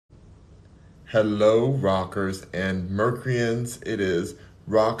Hello, rockers and Mercuryans. It is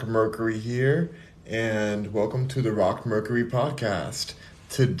Rock Mercury here, and welcome to the Rock Mercury podcast.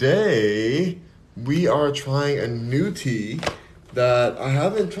 Today, we are trying a new tea that I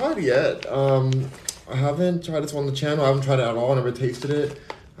haven't tried yet. I haven't tried this one on the channel. I haven't tried it at all. I never tasted it.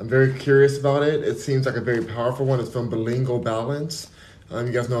 I'm very curious about it. It seems like a very powerful one. It's from Bilingual Balance.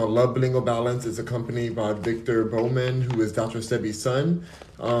 You guys know I love Bilingual Balance. It's a company by Victor Bowman, who is Dr. Sebi's son.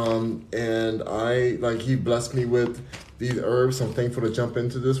 And he blessed me with these herbs, so I'm thankful to jump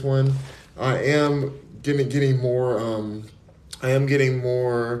into this one. I am getting more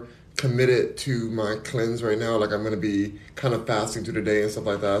committed to my cleanse right now. Like I'm gonna be kind of fasting through the day and stuff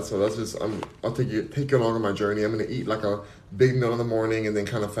like that. So that's just I'll take you along on my journey. I'm gonna eat like a big meal in the morning and then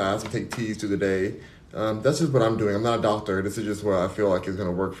kind of fast and take teas through the day. That's just what I'm doing. I'm not a doctor. This is just what I feel like is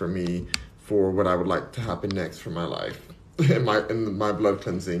gonna work for me for what I would like to happen next for my life. In my blood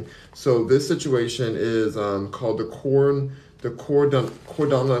cleansing. So this situation is called the Cordonalacio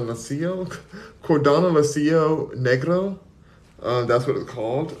Negro. That's what it's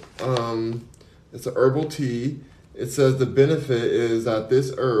called. It's an herbal tea. It says the benefit is that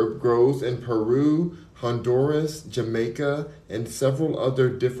this herb grows in Peru, Honduras, Jamaica, and several other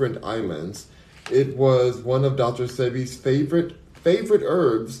different islands. It was one of Dr. Sebi's favorite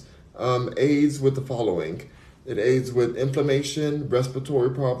herbs. Aids with the following. It aids with inflammation,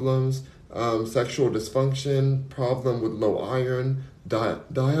 respiratory problems, sexual dysfunction, problem with low iron,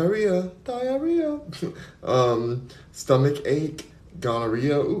 diarrhea, stomach ache,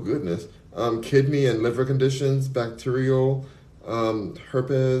 gonorrhea, kidney and liver conditions, bacterial,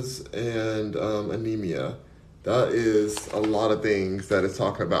 herpes, and anemia. That is a lot of things that it's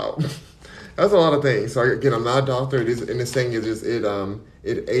talking about. That's a lot of things. So again, I'm not a doctor. And it's saying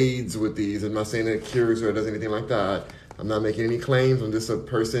it aids with these. I'm not saying it cures or it does anything like that. I'm not making any claims. I'm just a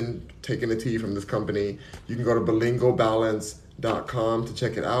person taking the tea from this company. You can go to bilingualbalance.com to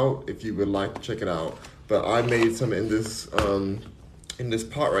check it out if you would like to check it out. But I made some in this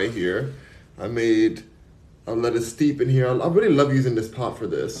pot right here. I let it steep in here. I really love using this pot for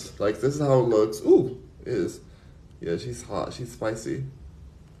this. Like this is how it looks. Ooh, it is. Yeah, she's hot. She's spicy.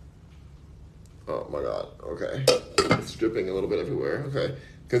 Oh my God, okay. It's dripping a little bit everywhere, okay.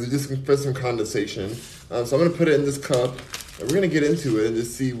 Because it just can put some condensation. So I'm gonna put it in this cup, and we're gonna get into it and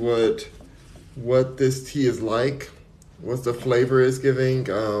just see what this tea is like, what the flavor is giving.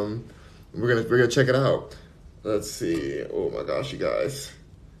 We're gonna check it out. Let's see, oh my gosh, you guys.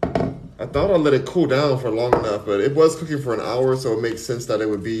 I thought I'd let it cool down for long enough, but it was cooking for an hour, so it makes sense that it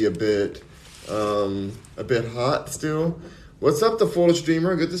would be a bit hot still. What's up, the Foolish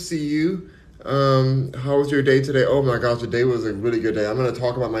Dreamer? Good to see you. How was your day today? Oh my gosh, today was a really good day. I'm going to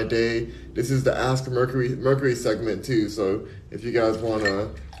talk about my day. This is the Ask Mercury segment too. So if you guys want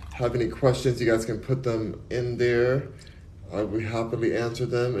to have any questions, you guys can put them in there. I will happily answer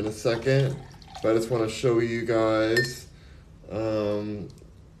them in a second. But I just want to show you guys,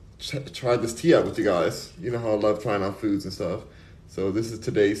 try this tea out with you guys. You know how I love trying out foods and stuff. So this is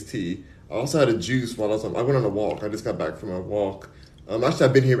today's tea. I also had a juice while I went on a walk. I just got back from a walk. Actually,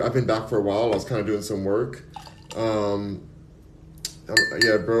 I've been back for a while. I was kind of doing some work. I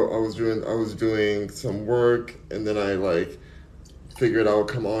was doing some work, and then I figured I would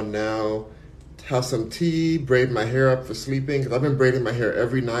come on now, have some tea, braid my hair up for sleeping, because I've been braiding my hair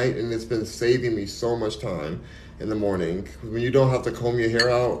every night, and it's been saving me so much time in the morning. When you don't have to comb your hair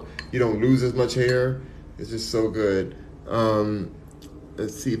out, you don't lose as much hair. It's just so good.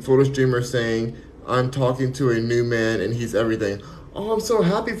 Let's see, Foolish Dreamer saying, I'm talking to a new man, and he's everything. Oh, I'm so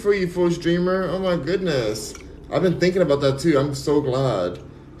happy for you, Foolish Dreamer. Oh my goodness. I've been thinking about that too. I'm so glad.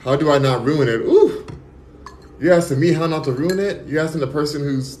 How do I not ruin it? Ooh. You're asking me how not to ruin it? You're asking the person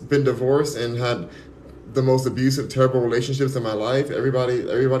who's been divorced and had the most abusive, terrible relationships in my life. Everybody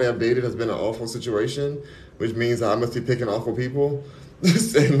I've dated has been an awful situation, which means that I must be picking awful people.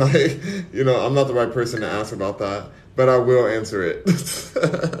 And I'm not the right person to ask about that. But I will answer it.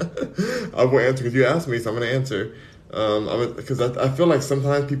 I will answer because you asked me, so I'm going to answer. Because I feel like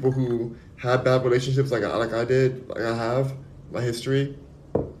sometimes people who had bad relationships like I did, like I have, my history,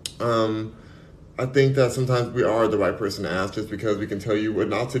 I think that sometimes we are the right person to ask just because we can tell you what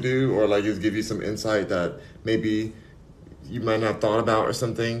not to do or just give you some insight that maybe you might not have thought about or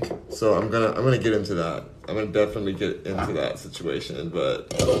something. So I'm gonna get into that. I'm gonna definitely get into that situation, but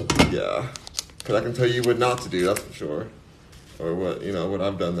yeah, because I can tell you what not to do, that's for sure, or what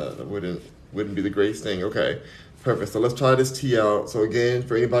I've done that wouldn't be the greatest thing. Okay. Perfect. So let's try this tea out. So again,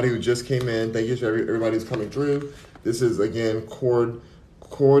 for anybody who just came in, thank you for everybody who's coming through. This is again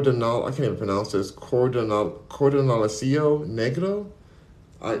Cordonal. I can't even pronounce this. Cordonalacio Negro.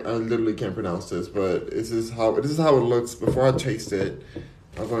 I literally can't pronounce this, but this is how it looks before I taste it.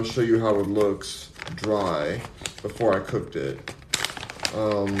 I'm going to show you how it looks dry before I cooked it.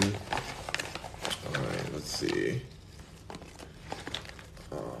 All right, let's see.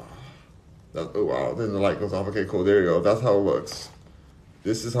 Oh wow! Then the light goes off. Okay, cool. There you go. That's how it looks.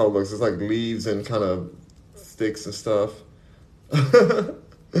 This is how it looks. It's like leaves and kind of sticks and stuff. So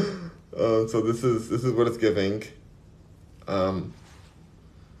this is what it's giving.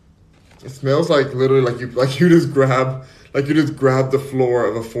 It smells like literally like you just grab the floor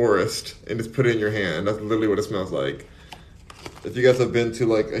of a forest and just put it in your hand. That's literally what it smells like. If you guys have been to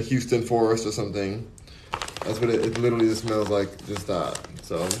like a Houston forest or something, that's what it literally just smells like. Just that.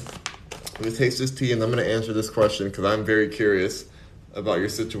 So let me taste this tea, and I'm gonna answer this question because I'm very curious about your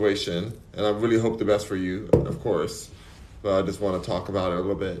situation, and I really hope the best for you, of course. But I just want to talk about it a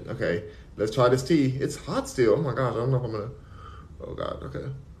little bit. Okay, let's try this tea. It's hot still. Oh my gosh, I don't know if I'm gonna. Oh God. Okay.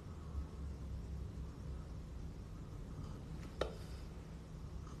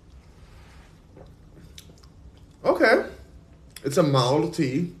 Okay, it's a mild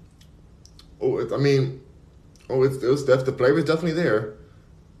tea. Oh, the flavor is definitely there,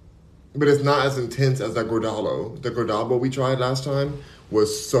 but it's not as intense as that Gordalo. The Gordalo we tried last time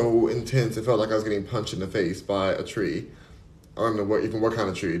was so intense. It felt like I was getting punched in the face by a tree. I don't know what kind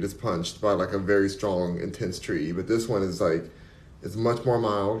of tree. Just punched by like a very strong, intense tree. But this one is like, it's much more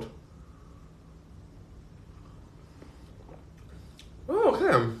mild. Oh,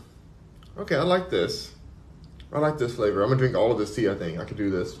 okay. Okay, I like this. I like this flavor. I'm gonna drink all of this tea. I think I could do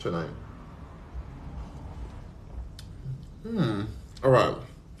this tonight. All right.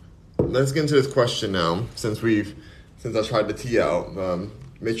 Let's get into this question now. Since I tried the tea out,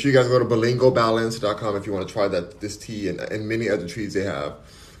 make sure you guys go to bilingobalance.com if you want to try this tea and many other teas they have.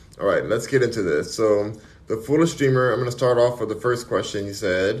 All right, let's get into this. So the Foolish Dreamer. I'm gonna start off with the first question. He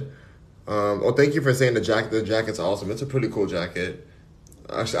said, "Oh, thank you for saying the jacket. The jacket's awesome. It's a pretty cool jacket.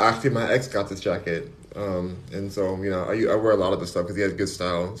 Actually, my ex got this jacket, and so I wear a lot of this stuff because he has good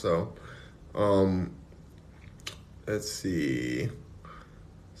style. So, let's see.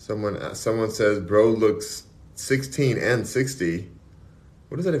 Someone says, "Bro looks 16 and 60."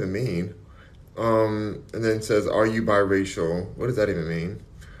 What does that even mean? And then says, "Are you biracial?" What does that even mean?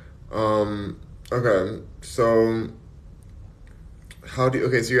 Okay, so so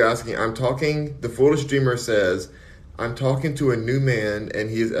you're asking, the Foolish Dreamer says, "I'm talking to a new man and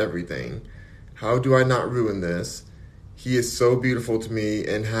he is everything. How do I not ruin this? He is so beautiful to me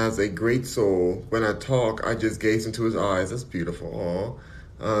and has a great soul. When I talk, I just gaze into his eyes." That's beautiful.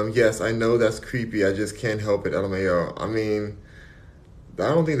 Aw. Yes, I know that's creepy. I just can't help it, LMAO. I mean, I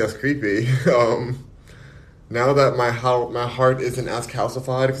don't think that's creepy. Now that my heart isn't as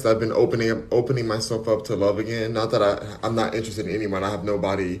calcified because I've been opening myself up to love again. Not that I'm not interested in anyone. I have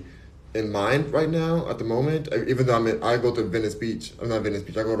nobody in mind right now at the moment. Even though I go to Venice Beach. I'm not Venice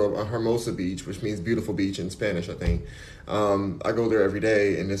Beach. I go to Hermosa Beach, which means beautiful beach in Spanish, I think. I go there every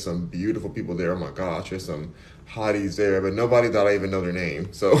day, and there's some beautiful people there. Oh my gosh, there's some hotties there, but nobody that I even know their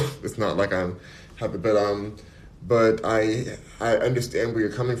name. So it's not like I'm happy, but I understand where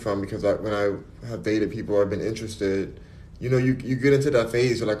you're coming from because when I have dated people or I've been interested, you get into that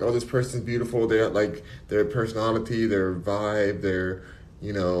phase. You're like, oh, this person's beautiful. They're like their personality, their vibe, their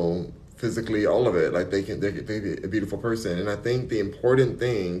physically, all of it. Like they be a beautiful person. And I think the important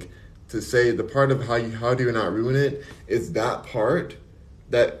thing to say, the part of how do you not ruin it, is that part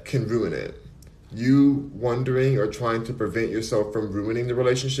that can ruin it. You wondering or trying to prevent yourself from ruining the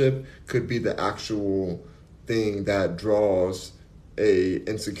relationship could be the actual thing that draws a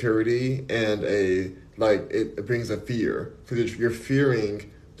insecurity and it brings a fear because you're fearing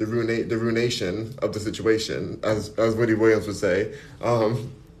the ruination of the situation, as Woody Williams would say.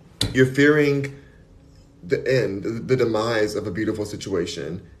 You're fearing the end, the demise of a beautiful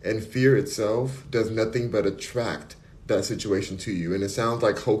situation, and fear itself does nothing but attract that situation to you. And it sounds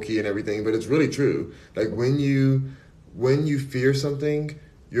like hokey and everything, but it's really true. Like when you fear something,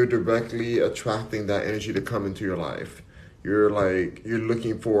 you're directly attracting that energy to come into your life. You're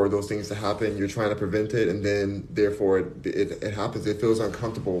looking for those things to happen. You're trying to prevent it, and then therefore it happens. It feels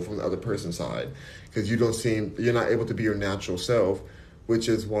uncomfortable from the other person's side because you're not able to be your natural self, which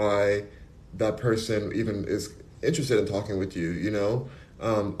is why that person even is interested in talking with you.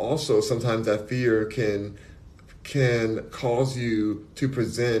 Also, sometimes that fear can cause you to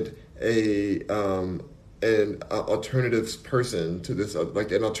present an alternative person to this,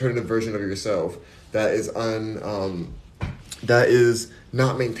 like an alternative version of yourself that is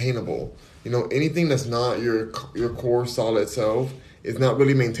not maintainable. Anything that's not your core solid self is not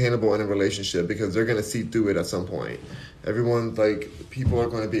really maintainable in a relationship because they're going to see through it at some point. Everyone's like, people are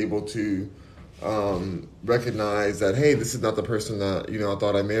going to be able to recognize that, hey, this is not the person that, I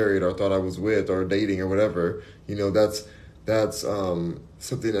thought I married or thought I was with or dating or whatever. That's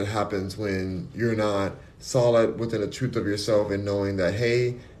something that happens when you're not solid within the truth of yourself and knowing that,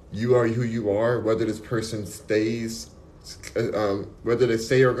 hey, you are who you are, whether this person stays, whether they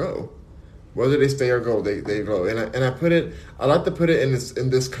stay or go. Whether they stay or go, they go. I like to put it in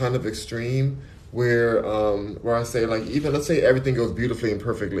this kind of extreme where I say, like, even let's say everything goes beautifully and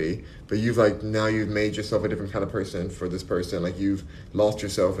perfectly, but now you've made yourself a different kind of person for this person, like you've lost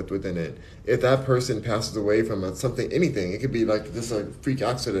yourself within it. If that person passes away from something, anything, it could be like just a freak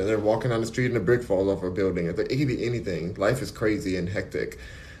accident. They're walking down the street and a brick falls off a building. It could be anything. Life is crazy and hectic,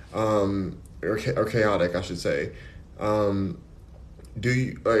 or chaotic, I should say. Do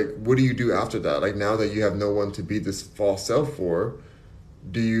you what do you do after that? Like, now that you have no one to be this false self for,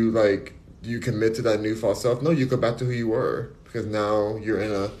 do you commit to that new false self? No, you go back to who you were, because now you're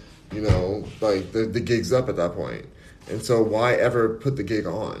in a, like the gig's up at that point. And so why ever put the gig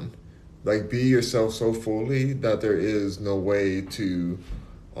on? Like, be yourself so fully that there's no way to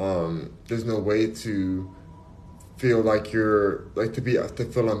feel like you're like to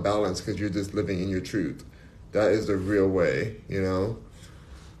feel unbalanced because you're just living in your truth. That is the real way.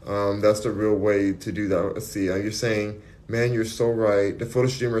 That's the real way to do that. Let's see. You're saying, man, you're so right. The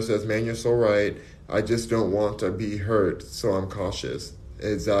foolish dreamer says, man, you're so right. I just don't want to be hurt, so I'm cautious.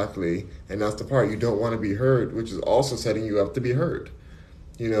 Exactly. And that's the part. You don't want to be hurt, which is also setting you up to be hurt.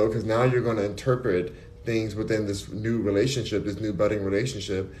 Because now you're going to interpret things within this new relationship, this new budding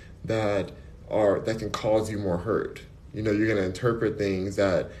relationship that can cause you more hurt. You're going to interpret things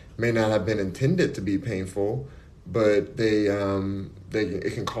that may not have been intended to be painful, but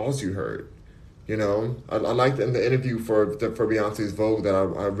it can cause you hurt. I liked in the interview for Beyonce's Vogue that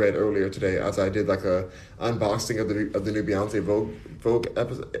I read earlier today, as I did like a unboxing of the new Beyonce Vogue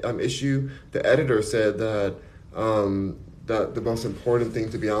issue. The editor said that that the most important thing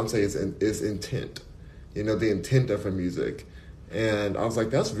to Beyonce is intent. The intent of her music, and I was like,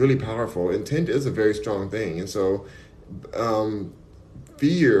 that's really powerful. Intent is a very strong thing, and so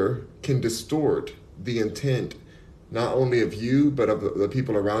fear can distort the intent, not only of you, but of the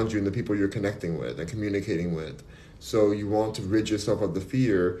people around you and the people you're connecting with and communicating with. So you want to rid yourself of the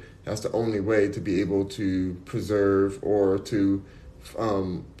fear. That's the only way to be able to preserve or to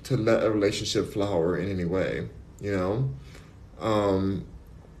let a relationship flower in any way. You're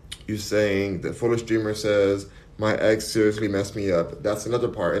saying the foolish dreamer says, my ex seriously messed me up. That's another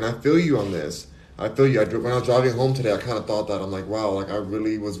part, and I feel you on this. I feel you. When I was driving home today, I kind of thought that. I'm like, wow, like I was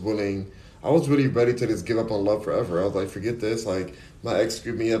really ready to just give up on love forever. I was like, forget this. Like, my ex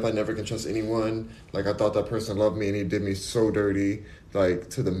screwed me up. I never can trust anyone. Like, I thought that person loved me and he did me so dirty, like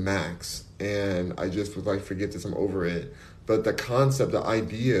to the max. And I just was like, forget this. I'm over it. But the concept, the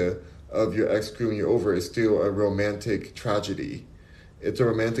idea of your ex screwing you over is still a romantic tragedy. It's a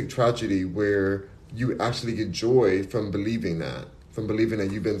romantic tragedy where you actually get joy from believing that. From believing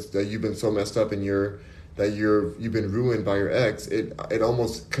that you've been so messed up and you've been ruined by your ex. It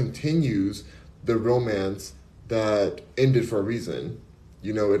almost continues the romance that ended for a reason.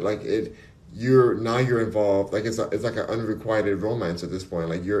 You're involved. Like, it's like an unrequited romance at this point.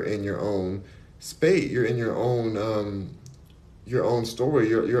 Like, you're in your own space. You're in your own story.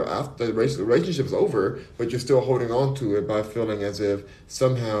 You're after the relationship is over, but you're still holding on to it by feeling as if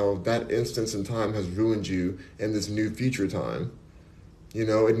somehow that instance in time has ruined you in this new future time.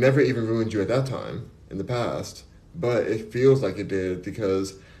 It never even ruined you at that time in the past, but it feels like it did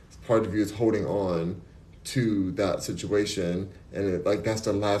because part of you is holding on to that situation, and that's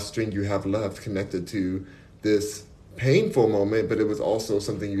the last string you have left connected to this painful moment, but it was also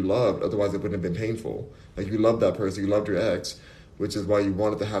something you loved. Otherwise, it wouldn't have been painful. Like, you loved that person, you loved your ex, which is why you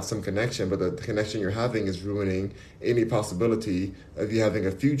wanted to have some connection, but the connection you're having is ruining any possibility of you having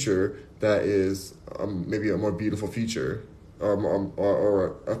a future that is maybe a more beautiful future,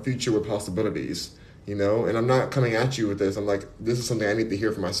 or a future with possibilities. And I'm not coming at you with this. I'm like, this is something I need to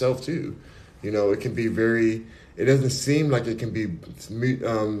hear for myself too. It can be it doesn't seem like it can be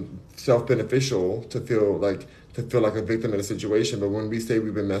self-beneficial to feel like a victim in a situation. But when we say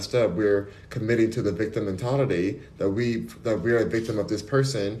we've been messed up, we're committing to the victim mentality that we're a victim of this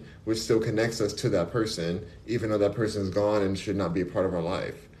person, which still connects us to that person, even though that person is gone and should not be a part of our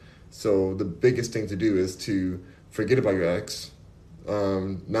life. So the biggest thing to do is to forget about your ex,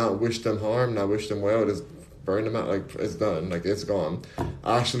 not wish them harm, not wish them well. Just burn them out. Like it's done. Like it's gone.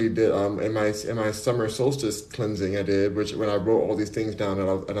 I actually did in my summer solstice cleansing. I did, which when I wrote all these things down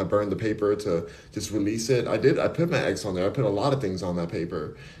and I burned the paper to just release it. I put my ex on there. I put a lot of things on that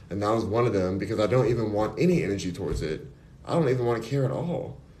paper, and that was one of them because I don't even want any energy towards it. I don't even want to care at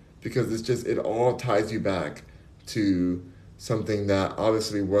all because it's just it all ties you back to something that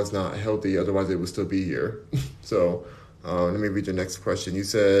obviously was not healthy. Otherwise, it would still be here. So. Let me read your next question. You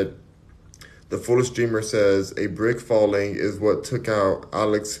said, the Foolish Dreamer says, a brick falling is what took out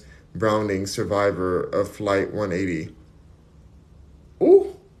Alex Browning, survivor of Flight 180.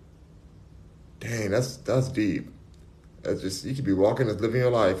 Ooh. Dang, that's deep. That's just, you could be walking and living your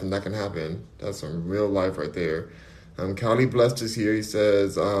life and that can happen. That's some real life right there. Cali Blessed is here. He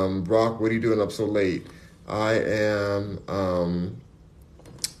says, Brock, what are you doing up so late? I am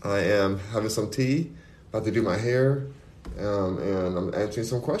having some tea, about to do my hair. And I'm answering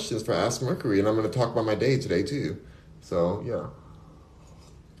some questions for Ask Mercury, and I'm going to talk about my day today too. So yeah.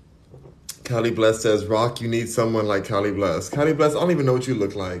 Callie Blessed says, Rock, you need someone like Callie Blessed. Callie Blessed, I don't even know what you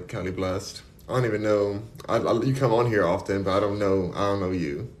look like, Callie Blessed. I don't even know. You come on here often, but I don't know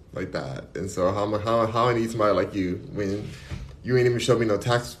you like that. And so how I need somebody like you when you ain't even show me no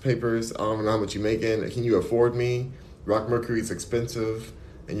tax papers. I don't know how much you making. Can you afford me? Rock Mercury's expensive.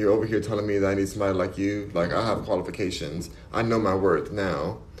 And you're over here telling me that I need somebody like you. Like, I have qualifications. I know my worth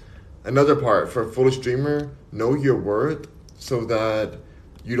now. Another part, for a Foolish Dreamer, know your worth so that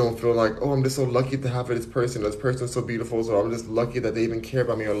you don't feel like, oh, I'm just so lucky to have this person. This person's so beautiful, so I'm just lucky that they even care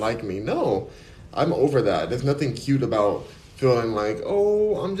about me or like me. No, I'm over that. There's nothing cute about feeling like,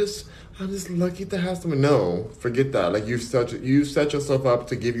 oh, I'm just lucky to have someone. No, forget that. Like, you set yourself up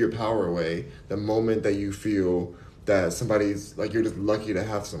to give your power away the moment that you feel that somebody's like you're just lucky to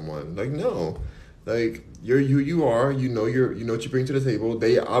have someone. Like, no, like you're who you are. You know what you bring to the table.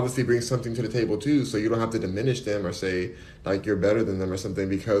 They obviously bring something to the table too, so you don't have to diminish them or say like you're better than them or something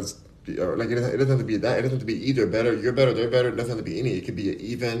because or like it doesn't have to be that. It doesn't have to be either better. You're better. They're better. It doesn't have to be any. It could be an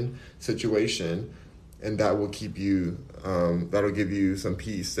even situation, and that will keep you. That'll give you some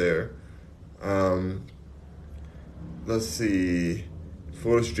peace there. Let's see.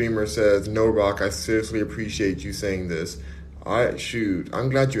 Foolish Dreamer says, no, Rock, I seriously appreciate you saying this. I'm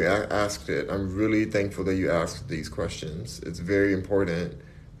glad you asked it. I'm really thankful that you asked these questions. It's very important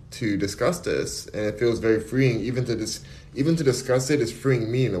to discuss this, and it feels very freeing. Even to discuss it is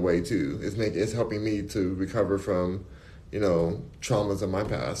freeing me in a way too. It's helping me to recover from, traumas of my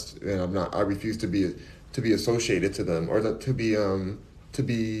past, and I refuse to be associated to them, or I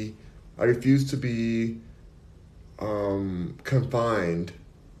refuse to be confined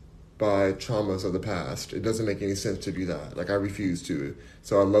by traumas of the past. It doesn't make any sense to do that. Like, I refuse to.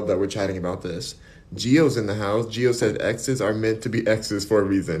 So I love that we're chatting about this. Gio's in the house. Gio said exes are meant to be exes for a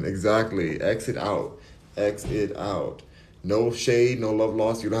reason. Exactly. Exit out. Exit out. No shade, no love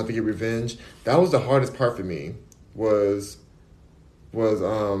lost. You don't have to get revenge. That was the hardest part for me. That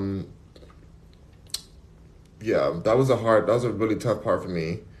was a really tough part for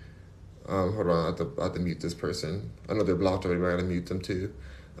me. Hold on, I have to mute this person. I know they're blocked already, but I gotta mute them too.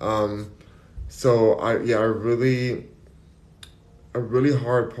 A really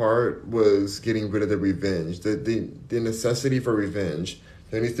hard part was getting rid of the revenge. The necessity for revenge.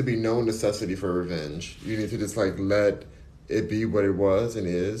 There needs to be no necessity for revenge. You need to just like let it be what it was and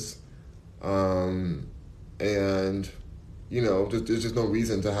is. There's just no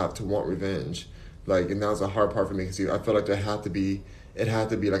reason to want revenge. Like, and that was a hard part for me because I felt like it had to be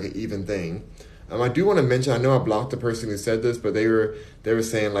like an even thing. I do want to mention, I know I blocked the person who said this, but they were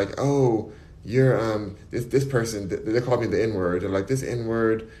saying like, oh, you're this person, they called me the N-word. They're like, this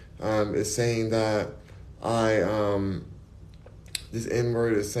N-word is saying that this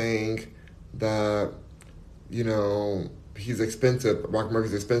N-word is saying that, he's expensive, Rock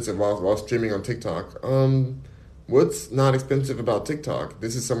Mercury's expensive while streaming on TikTok. What's not expensive about TikTok?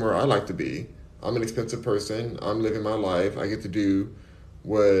 This is somewhere I like to be. I'm an expensive person. I'm living my life. I get to do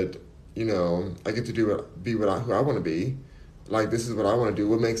who I want to be. Like, this is what I want to do.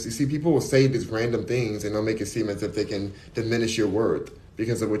 People will say these random things and they'll make it seem as if they can diminish your worth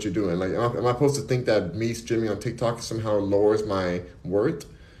because of what you're doing. Like, am I supposed to think that me streaming on TikTok somehow lowers my worth?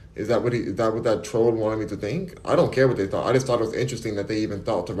 Is that what that troll wanted me to think? I don't care what they thought. I just thought it was interesting that they even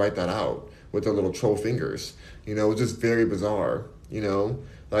thought to write that out with their little troll fingers. It was just very bizarre.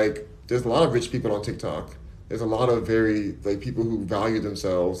 Like, there's a lot of rich people on TikTok. There's a lot of very people who value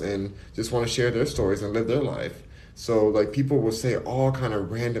themselves and just want to share their stories and live their life. So like people will say all kind of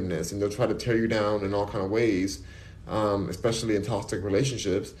randomness and they'll try to tear you down in all kind of ways, especially in toxic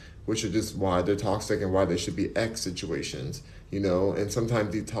relationships, which are just why they're toxic and why they should be X situations, And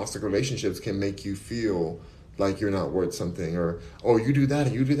sometimes these toxic relationships can make you feel like you're not worth something, or oh, you do that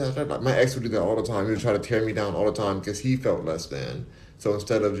and you do that. Like, my ex would do that all the time. He would try to tear me down all the time because he felt less than. So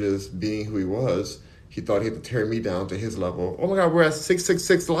instead of just being who he was, he thought he had to tear me down to his level. Oh my God, we're at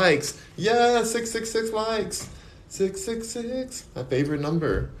 666 likes. Yeah, 666 likes. 666, my favorite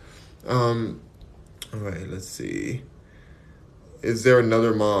number. All right, let's see. Is there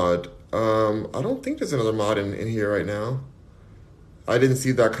another mod? I don't think there's another mod in here right now. I didn't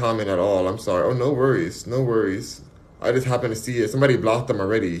see that comment at all. I'm sorry. Oh, no worries. No worries. I just happened to see it. Somebody blocked them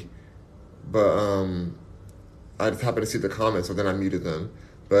already. But I just happened to see the comment, so then I muted them.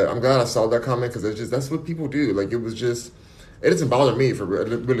 But I'm glad I saw that comment because it's just that's what people do. Like it was just it doesn't bother me for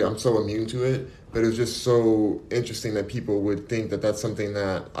really. I'm so immune to it. But it was just so interesting that people would think that that's something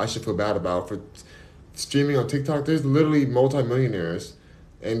that I should feel bad about for streaming on TikTok. There's literally multimillionaires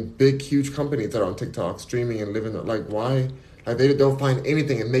and big, huge companies that are on TikTok streaming and living. Like, why? Like, they don't find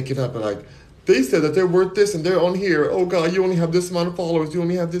anything and make it up. And like, they said that they're worth this and they're on here. Oh God, you only have this amount of followers. You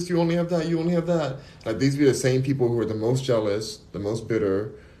only have this. You only have that. You only have that. Like, these be the same people who are the most jealous, the most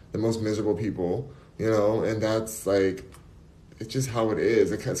bitter, the most miserable people. You know, and that's like, it's just how it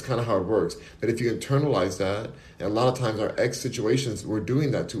is. It's kind of how it works. But if you internalize that, and a lot of times our ex situations were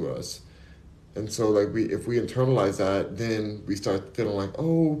doing that to us. And so, like, if we internalize that, then we start feeling like,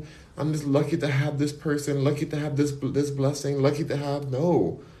 oh, I'm just lucky to have this person, lucky to have this blessing, lucky to have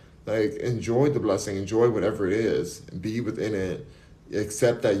no, like, enjoy the blessing, enjoy whatever it is, be within it,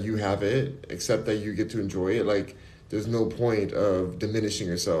 accept that you have it, accept that you get to enjoy it. Like, there's no point of diminishing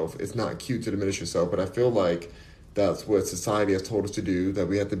yourself. It's not cute to diminish yourself, but I feel like that's what society has told us to do. That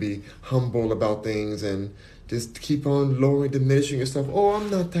we have to be humble about things and just keep on lowering, diminishing yourself. Oh, I'm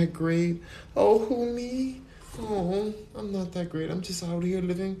not that great. Oh, who me? Oh, I'm not that great. I'm just out here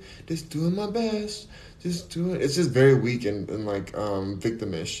living, just doing my best. Just doing. It's just very weak and like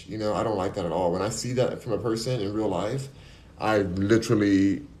victimish. You know, I don't like that at all. When I see that from a person in real life, I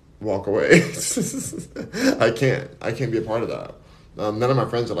literally walk away. I can't. I can't be a part of that. None of my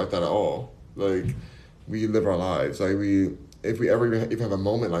friends are like that at all. Like, we live our lives. Like, if we ever even have a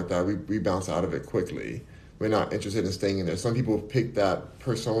moment like that, we bounce out of it quickly. We're not interested in staying in there. Some people pick that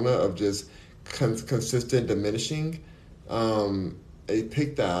persona of just consistent diminishing. They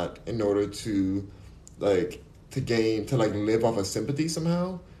pick that in order to live off of sympathy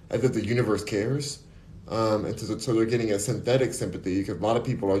somehow, as if the universe cares. So they're getting a synthetic sympathy because a lot of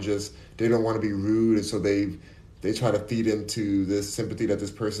people are just, they don't want to be rude, and so they try to feed into this sympathy that this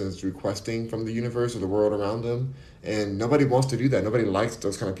person is requesting from the universe or the world around them. And nobody wants to do that. Nobody likes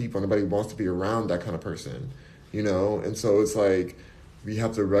those kind of people. Nobody wants to be around that kind of person, you know? And so it's like, we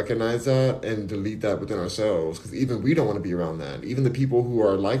have to recognize that and delete that within ourselves, because even we don't want to be around that. Even the people who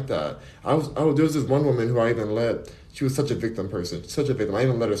are like that. There was this one woman who I even she was such a victim person, such a victim. I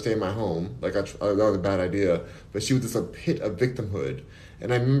even let her stay in my home. Like, that was a bad idea. But she was just a pit of victimhood.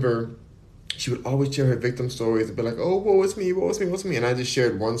 And I remember she would always share her victim stories and be like, oh, woe is me, woe is me, woe is me. And I just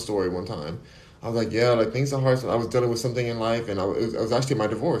shared one story one time. I was like, yeah, like, things are hard. So I was dealing with something in life, and it was actually my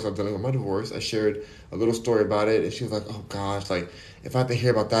divorce. I was dealing with my divorce. I shared a little story about it, and she was like, oh, gosh, like, if I have to hear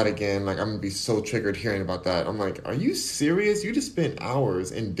about that again, like, I'm going to be so triggered hearing about that. I'm like, are you serious? You just spent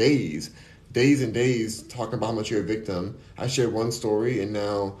hours and days and days talking about how much you're a victim. I shared one story, and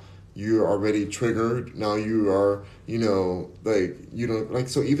now you're already triggered. Now you are,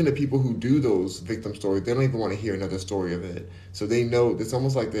 so even the people who do those victim stories, they don't even want to hear another story of it. So they know, it's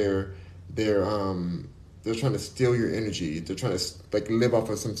almost like they're trying to steal your energy. They're trying to, like, live off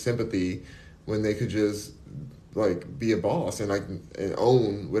of some sympathy when they could just, like, be a boss and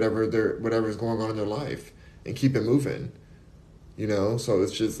own whatever is going on in their life and keep it moving. You know, so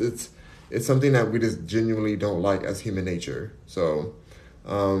it's something that we just genuinely don't like as human nature. So,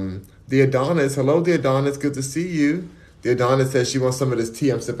 the Adonis, hello, the Adonis, good to see you. The Adonis says she wants some of this tea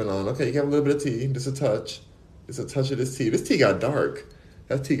I'm sipping on. Okay, you can have a little bit of tea, just a touch of this tea. This tea got dark.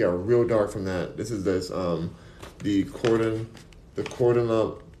 That tea got real dark from that. This is the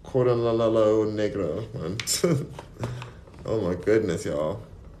Cordonalo Negro one. Oh my goodness, y'all.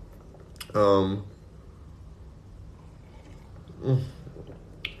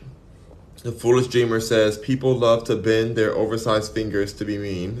 The Foolish Dreamer says, people love to bend their oversized fingers to be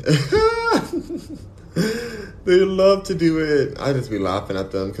mean. They love to do it. I just be laughing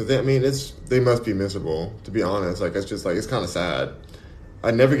at them because, they must be miserable, to be honest. Like, it's kind of sad.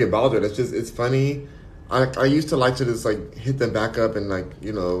 I never get bothered. It's funny. I used to like to just, like, hit them back up and, like,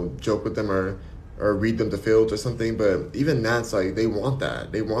 joke with them or read them to Fields or something. But even that's, like, they want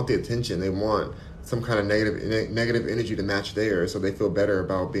that. They want the attention. They want some kind of negative energy to match theirs, so they feel better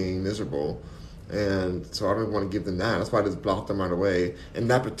about being miserable. And so I don't want to give them that. That's why I just blocked them right away. And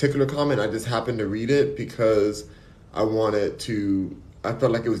that particular comment, I just happened to read it because I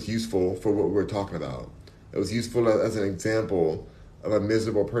felt like it was useful for what we're talking about. It was useful as an example of a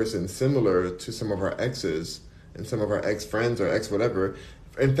miserable person similar to some of our exes and some of our ex-friends or ex-whatever.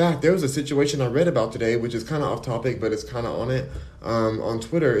 In fact, there was a situation I read about today, which is kind of off topic, but it's kind of on it, on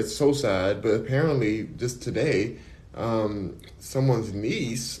Twitter. It's so sad, but apparently just today, someone's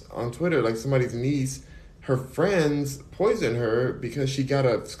niece on Twitter, like somebody's niece, her friends poisoned her because she got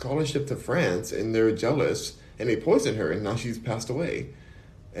a scholarship to France and they're jealous and they poisoned her and now she's passed away.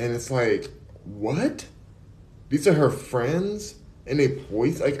 And it's like, what? These are her friends and they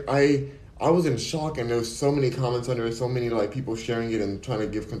poisoned, like I was in shock, and there was so many comments under it, so many like people sharing it and trying to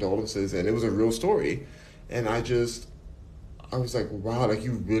give condolences, and it was a real story. And I was like, wow, like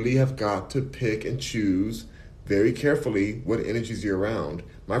you really have got to pick and choose very carefully what energies you're around.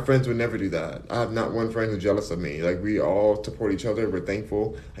 My friends would never do that. I have not one friend who's jealous of me. Like we all support each other. We're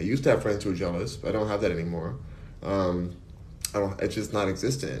thankful. I used to have friends who were jealous, but I don't have that anymore. I don't. It's just not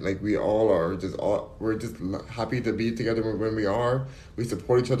existent. Like we all are we're just happy to be together when we are. We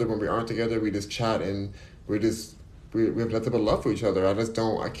support each other when we aren't together. We just chat and we have nothing but love for each other. I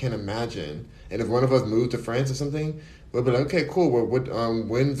can't imagine. And if one of us moved to France or something, we'll be like, okay, cool. Well,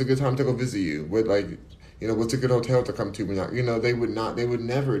 when's a good time to go visit you? What's a good hotel to come to? They would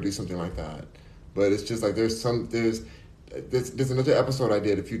never do something like that. But it's just like there's another episode I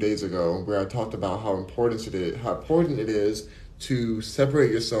did a few days ago where I talked about how important it is to separate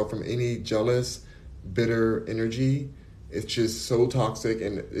yourself from any jealous, bitter energy. It's just so toxic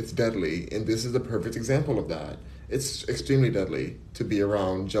and it's deadly. And this is the perfect example of that. It's extremely deadly to be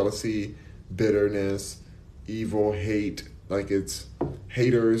around jealousy, bitterness, evil, hate. Like it's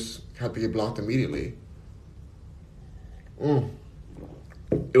haters have to get blocked immediately.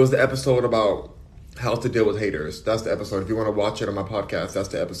 It was the episode about how to deal with haters. That's the episode. If you want to watch it on my podcast, that's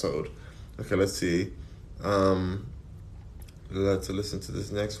the episode. Okay, let's see. Let's listen to this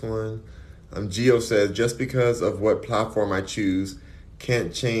next one. Gio says, just because of what platform I choose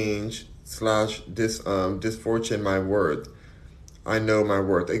can't change / disfortune my worth. I know my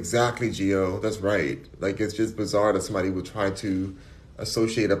worth. Exactly, Gio. That's right. Like, it's just bizarre that somebody would try to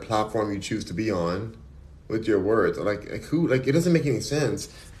associate a platform you choose to be on with your words. Like who? Like, it doesn't make any sense.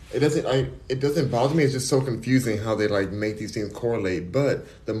 It doesn't bother me. It's just so confusing how they like make these things correlate. But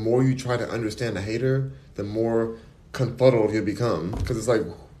the more you try to understand a hater, the more confuddled you become, because it's like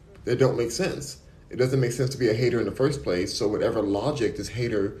it don't make sense. It doesn't make sense to be a hater in the first place. So whatever logic this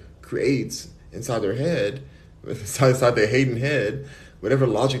hater creates inside their head, inside their hating head, whatever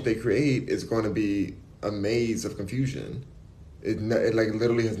logic they create is going to be a maze of confusion. It like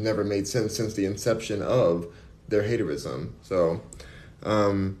literally has never made sense since the inception of their haterism. So,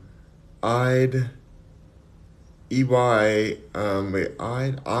 I'd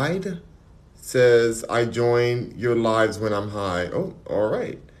says, I join your lives when I'm high. Oh, all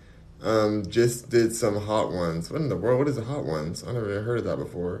right. Just did some hot ones. What in the world? What is the hot ones? I never even heard of that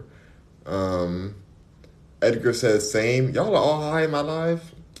before. Edgar says, same. Y'all are all high in my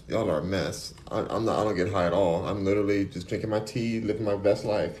life. Y'all are a mess. I don't get high at all. I'm literally just drinking my tea, living my best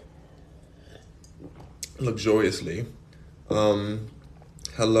life. Luxuriously.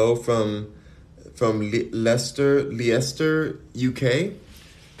 Hello from Leicester, UK.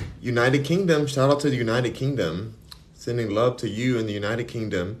 United Kingdom, shout out to the United Kingdom. Sending love to you in the United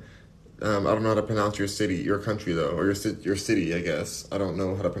Kingdom. I don't know how to pronounce your country though, or your city, I guess. I don't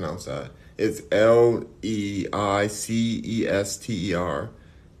know how to pronounce that. It's Leicester.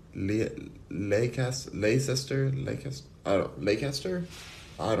 Leicester? Leicester?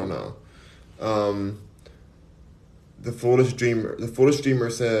 I don't know. The foolish dreamer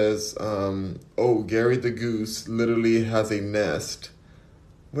says, oh, Gary the goose literally has a nest.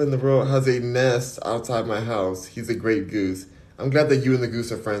 What in the world? Has a nest outside my house. He's a great goose. I'm glad that you and the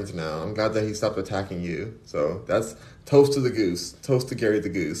goose are friends now. I'm glad that he stopped attacking you. So that's toast to the goose. Toast to Gary the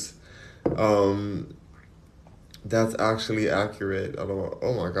goose. That's actually accurate.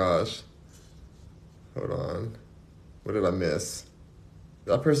 Oh my gosh. Hold on. What did I miss?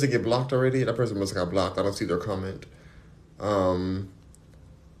 Did that person get blocked already? That person must have got blocked. I don't see their comment.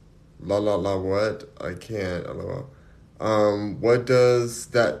 What? I can't. What does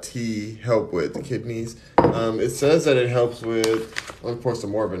that tea help with? The kidneys? It says that it helps with, I'll pour some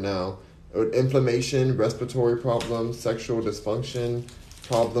more of it now, inflammation, respiratory problems, sexual dysfunction,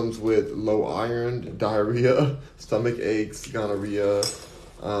 problems with low iron, diarrhea, stomach aches, gonorrhea,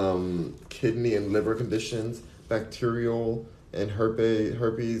 kidney and liver conditions, bacterial and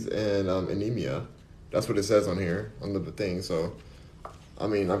herpes and anemia. That's what it says on here, on the thing. So I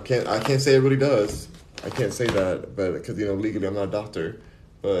mean, I can't say it really does. I can't say that, but because legally I'm not a doctor,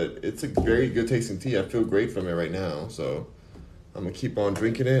 but it's a very good tasting tea. I feel great from it right now, so I'm gonna keep on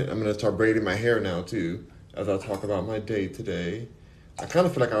drinking it. I'm gonna start braiding my hair now too, as I talk about my day today. I kind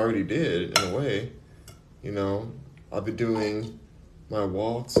of feel like I already did in a way. You know, I've been doing my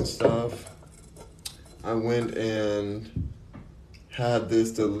walks and stuff. I went and had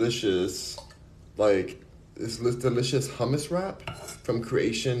this delicious hummus wrap from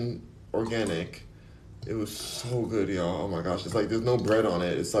Creation Organic. It was so good, y'all. Oh my gosh, it's like there's no bread on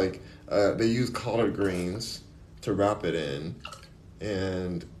it. It's like they use collard greens to wrap it in,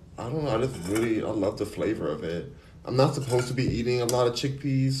 and I don't know. I love the flavor of it. I'm not supposed to be eating a lot of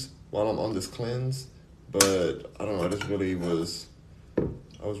chickpeas while I'm on this cleanse, but I don't know. I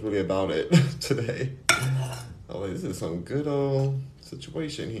was really about it today. I was like, this is some good old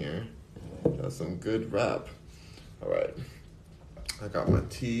situation here. That's some good wrap. All right. I got my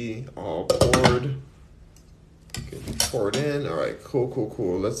tea all poured. Getting poured in. All right.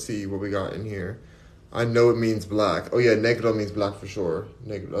 Cool. Let's see what we got in here. I know it means black. Oh, yeah. Negro means black for sure.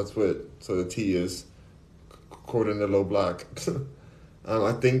 That's what. So the tea is Cordanello black.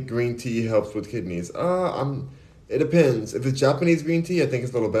 I think green tea helps with kidneys. It depends. If it's Japanese green tea, I think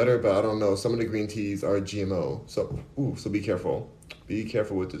it's a little better, but I don't know. Some of the green teas are GMO, so be careful. Be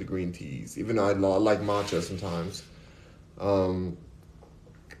careful with the green teas. Even though I like matcha sometimes.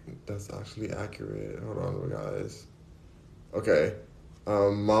 That's actually accurate. Hold on, guys. Okay.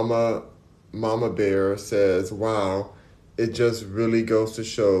 Mama Bear says, "Wow, it just really goes to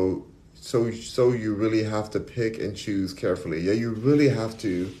show. So you really have to pick and choose carefully. Yeah, you really have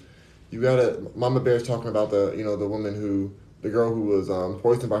to. You gotta." Mama Bear's talking about the girl who was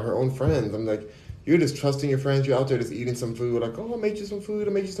poisoned by her own friends. I'm like, you're just trusting your friends. You're out there just eating some food. Like, oh, I made you some food.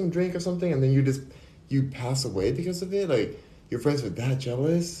 I made you some drink or something, and then you pass away because of it. Like, your friends were that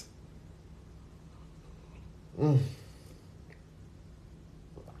jealous. Mm.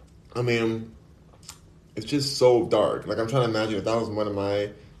 I mean, it's just so dark. Like, I'm trying to imagine if that was one of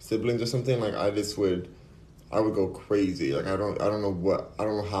my siblings or something. Like, I would go crazy. Like, I don't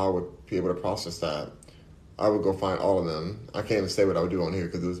know how I would be able to process that. I would go find all of them. I can't even say what I would do on here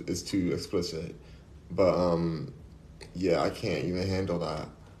because it's too explicit. But yeah, I can't even handle that.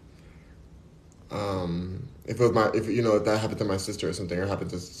 If that happened to my sister or something, or happened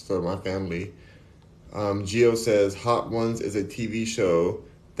to sort of my family. Gio says Hot Ones is a TV show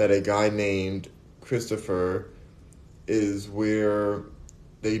that a guy named Christopher is where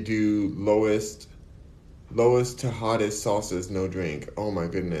they do lowest to hottest sauces, no drink. Oh my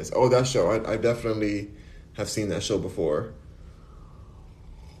goodness. Oh, that show. I definitely have seen that show before.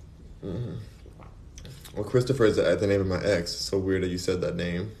 Hmm. Well, Christopher is the name of my ex. So weird that you said that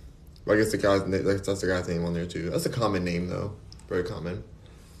name. Well, I guess that's the guy's name on there too. That's a common name though. Very common.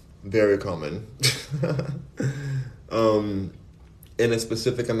 Very common. um, in a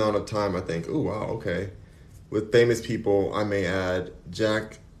specific amount of time, I think. Oh wow, okay. With famous people, I may add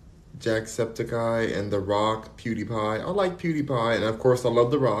Jacksepticeye and The Rock, PewDiePie. I like PewDiePie, and of course, I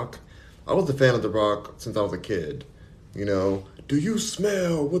love The Rock. I was a fan of The Rock since I was a kid. Do you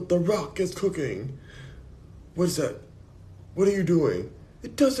smell what The Rock is cooking? What is that? What are you doing?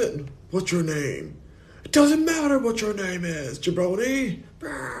 It doesn't. What's your name? It doesn't matter what your name is, jabroni.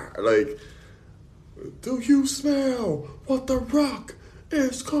 Like, do you smell what The Rock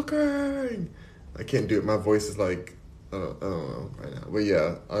is cooking? I can't do it. My voice is like, I don't know right now. But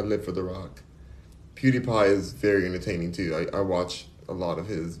yeah, I live for The Rock. PewDiePie is very entertaining too. I watch a lot of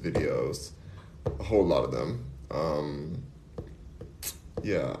his videos, a whole lot of them.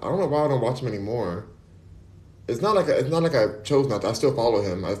 Yeah, I don't know why I don't watch him anymore. It's not like I chose not to. I still follow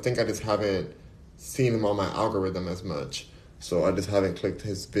him. I think I just haven't seen him on my algorithm as much. So I just haven't clicked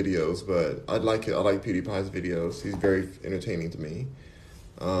his videos, but I like it. I like PewDiePie's videos. He's very entertaining to me.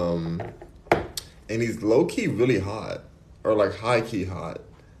 And he's low key really hot, or like high key hot.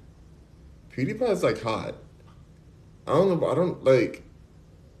 PewDiePie's like hot. I don't know.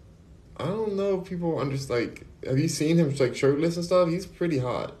 I don't know if people understand. Have you seen him like shirtless and stuff? He's pretty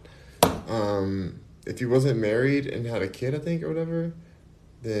hot. If he wasn't married and had a kid, I think, or whatever,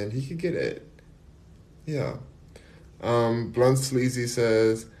 then he could get it. Yeah. Blunt Sleazy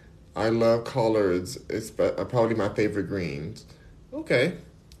says, I love collards. It's probably my favorite greens. Okay.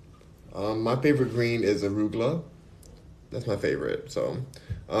 My favorite green is arugula. That's my favorite. So,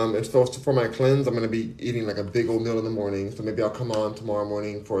 and so for my cleanse, I'm gonna be eating like a big old meal in the morning. So maybe I'll come on tomorrow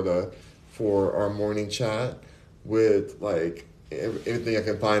morning for our morning chat with like anything I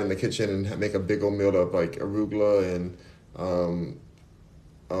can find in the kitchen and make a big old meal of like arugula and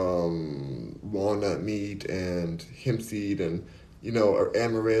walnut meat and hemp seed and or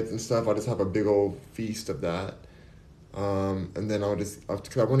amaranth and stuff. I'll just have a big old feast of that. And then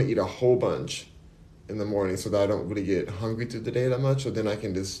because I want to eat a whole bunch in the morning so that I don't really get hungry through the day that much. So then I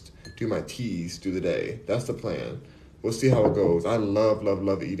can just do my teas through the day. That's the plan. We'll see how it goes. I love, love,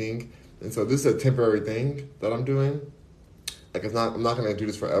 love eating. And so this is a temporary thing that I'm doing. Like I'm not gonna do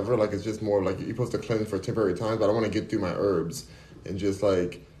this forever. Like it's just more like you're supposed to cleanse for temporary times, but I want to get through my herbs and just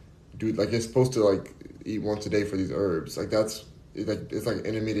like do like you're supposed to like eat once a day for these herbs. Like it's like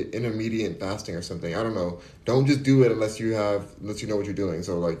intermediate fasting or something. I don't know. Don't just do it unless you know what you're doing.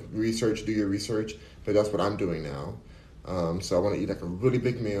 So like do your research. But that's what I'm doing now. So I want to eat like a really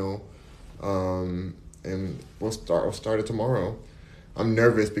big meal, and we'll start it tomorrow. I'm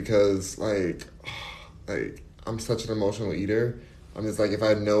nervous because like I'm such an emotional eater. I'm just like if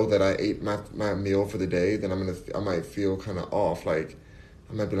I know that I ate my meal for the day, then I might feel kind of off. Like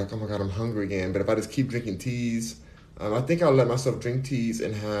I might be like, oh my God, I'm hungry again. But if I just keep drinking teas, I think I'll let myself drink teas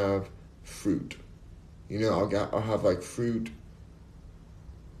and have fruit. I'll have like fruit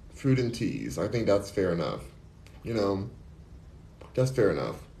and teas. I think that's fair enough. That's fair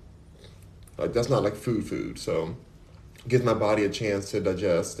enough. Like that's not like food. So it gives my body a chance to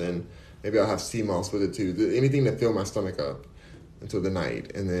digest, and maybe I'll have sea moss with it too. Anything to fill my stomach up until the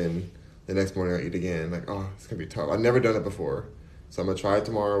night, and then the next morning I'll eat again. Like, oh, it's gonna be tough. I've never done it before, so I'm gonna try it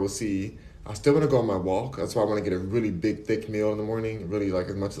tomorrow. We'll see. I still want to go on my walk. That's why I want to get a really big, thick meal in the morning. Really like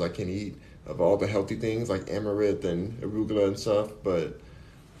as much as I can eat of all the healthy things like amaranth and arugula and stuff. But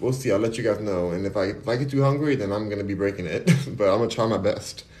we'll see. I'll let you guys know. And if I get too hungry, then I'm gonna be breaking it. But I'm gonna try my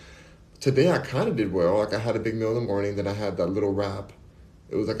best. Today I kind of did well. Like I had a big meal in the morning. Then I had that little wrap.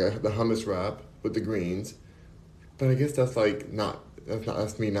 It was like the hummus wrap with the greens. But I guess that's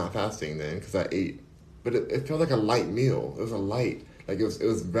me not fasting then because I ate. But it felt like a light meal. It was a light. Like it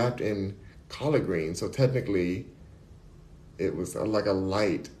was wrapped in collard greens. So technically, it was like a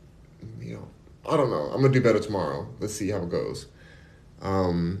light meal. I don't know. I'm gonna do better tomorrow. Let's see how it goes.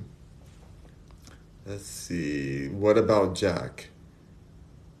 Um, let's see. What about Jack?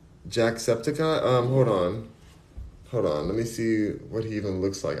 Jacksepticeye? Hold on. Let me see what he even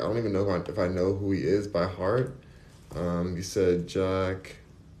looks like. I don't even know if I know who he is by heart. You said Jack.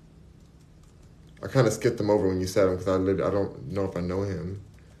 I kind of skipped him over when you said him because I don't know if I know him.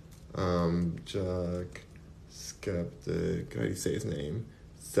 Jack Skeptic. How do you say his name?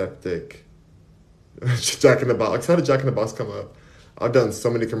 Septic. Jack in the Box. How did Jack in the Box come up? I've done so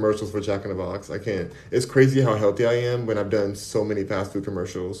many commercials for Jack in the Box. I can't. It's crazy how healthy I am when I've done so many fast food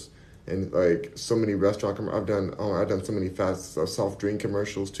commercials and like so many restaurant. I've done so many soft drink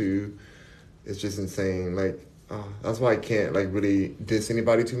commercials too. It's just insane. Like that's why I can't like really diss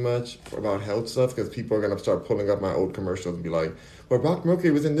anybody too much about health stuff because people are gonna start pulling up my old commercials and be like, "Well, Rock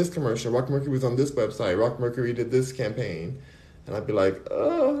Mercury was in this commercial. Rock Mercury was on this website. Rock Mercury did this campaign," and I'd be like,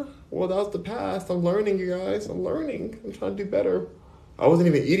 well, that was the past. I'm learning, you guys. I'm learning. I'm trying to do better." I wasn't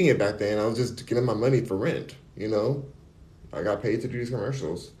even eating it back then. I was just getting my money for rent. I got paid to do these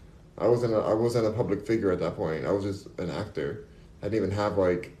commercials. I wasn't a public figure at that point. I was just an actor. I didn't even have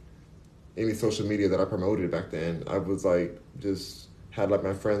like any social media that I promoted back then. I was like just had like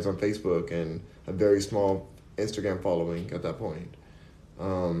my friends on Facebook and a very small Instagram following at that point.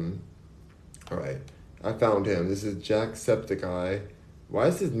 All right, I found him. This is Jacksepticeye. Why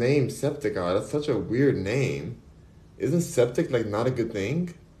is his name Septiceye? That's such a weird name. Isn't septic like not a good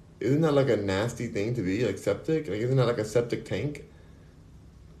thing? Isn't that like a nasty thing to be like septic? Like isn't that like a septic tank?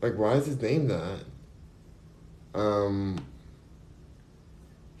 Like why is his name that?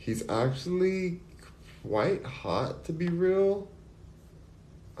 He's actually quite hot to be real.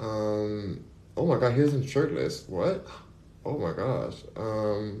 Oh my God, here's him shirtless. What? Oh my gosh.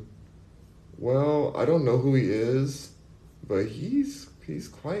 Well, I don't know who he is, but he's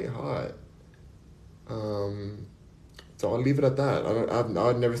quite hot. So I'll leave it at that. I've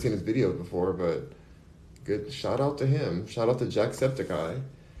never seen his videos before, but good. Shout out to him. Shout out to Jacksepticeye.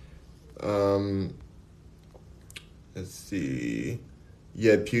 Let's see.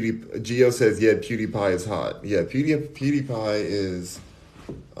 Yeah, Geo says, yeah, PewDiePie is hot. Yeah, PewDiePie is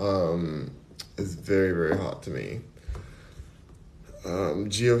very, very hot to me.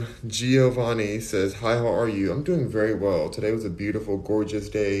 Giovanni says, hi, how are you? I'm doing very well. Today was a beautiful, gorgeous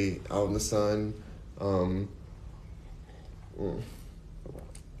day out in the sun.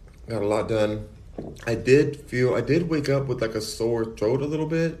 Got a lot done. I did wake up with like a sore throat a little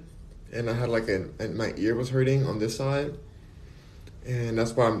bit, and I had and my ear was hurting on this side. And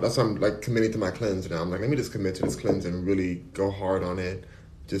that's why I'm like committing to my cleanse now. I'm like, let me just commit to this cleanse and really go hard on it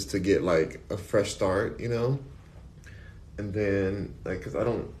just to get like a fresh start, And then like, cause I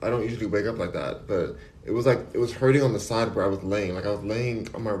don't usually wake up like that, but it was like it was hurting on the side where I was laying. Like I was laying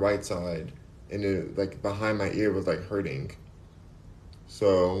on my right side, and it like behind my ear was like hurting.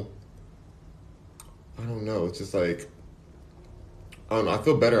 So I don't know. It's just like I don't know. I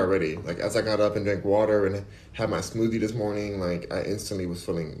feel better already. Like as I got up and drank water and had my smoothie this morning, like I instantly was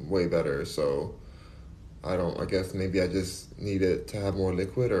feeling way better. So I don't. I guess maybe I just needed to have more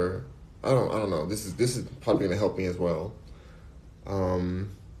liquid, or I don't know. This is probably gonna help me as well.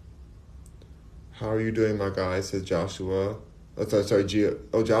 Um, how are you doing, my guy? Says Joshua. Oh, sorry,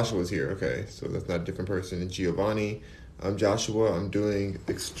 Oh, Joshua's here. Okay, so that's not a different person. And Giovanni. I'm Joshua. I'm doing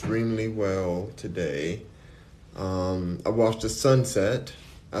extremely well today. I watched the sunset.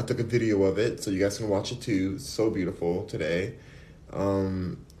 I took a video of it, so you guys can watch it too. It's so beautiful today.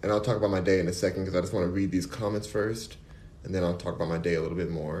 And I'll talk about my day in a second because I just want to read these comments first, and then I'll talk about my day a little bit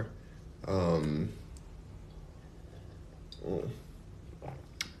more. Um,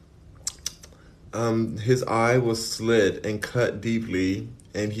 his eye was slit and cut deeply,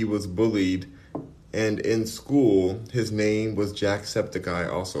 and he was bullied. And in school, his name was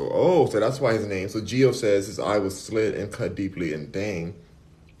Jacksepticeye also. Oh, so that's why his name. So Geo says his eye was slit and cut deeply, and dang,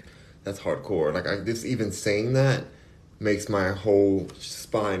 that's hardcore. Like just even saying that makes my whole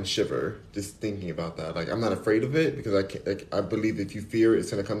spine shiver just thinking about that. Like I'm not afraid of it because I believe if you fear it,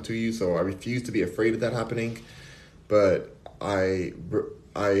 it's gonna come to you. So I refuse to be afraid of that happening. But I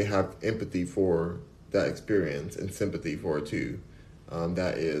have empathy for that experience and sympathy for it too.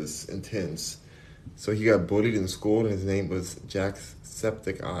 That is intense. So he got bullied in school, and his name was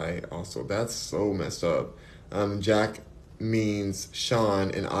Jacksepticeye. Also, that's so messed up. Jack means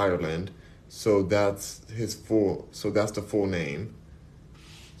Sean in Ireland, so that's his full. So that's the full name.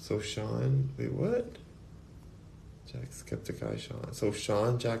 So Sean, wait, what? Jacksepticeye Sean. So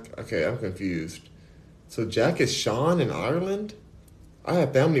Sean Jack. Okay, I'm confused. So Jack is Sean in Ireland. I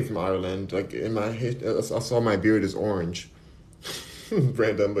have family from Ireland. Like in my head, I saw my beard is orange.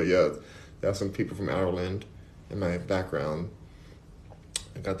 Random, but yeah, there are some people from Ireland in my background.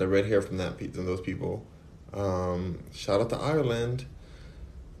 I got the red hair from those people. Shout out to Ireland.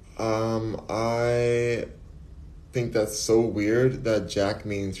 I think that's so weird that Jack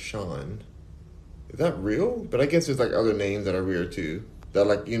means Sean. Is that real? But I guess there's like other names that are weird too. That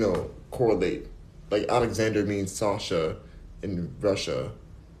like, correlate. Like Alexander means Sasha in Russia.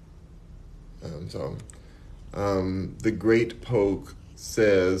 The Great Poke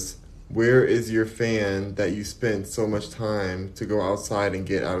says, "Where is your fan that you spent so much time to go outside and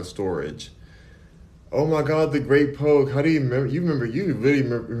get out of storage?" Oh my God, the Great Poke. How do you remember? You really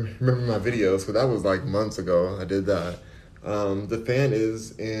remember my videos, because that was like months ago. I did that. The fan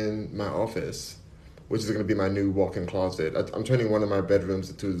is in my office, which is going to be my new walk-in closet. I'm turning one of my bedrooms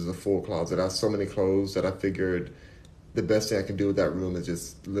into a full closet. I have so many clothes that I figured the best thing I can do with that room is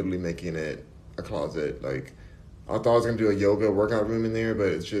just literally making it a closet. Like, I thought I was going to do a yoga workout room in there, but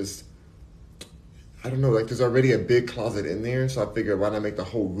it's just, I don't know, like there's already a big closet in there, so I figured why not make the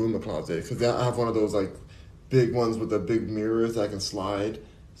whole room a closet? Because I have one of those like big ones with the big mirrors that I can slide.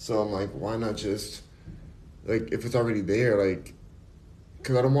 So I'm like, why not just, like, if it's already there, like,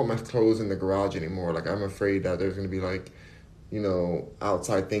 because I don't want my clothes in the garage anymore. Like, I'm afraid that there's going to be like,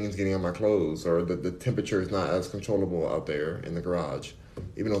 outside things getting on my clothes, or the temperature is not as controllable out there in the garage,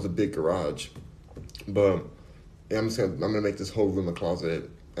 even though it's a big garage. But yeah, I'm gonna make this whole room a closet.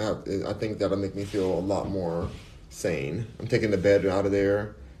 I think that'll make me feel a lot more sane. I'm taking the bed out of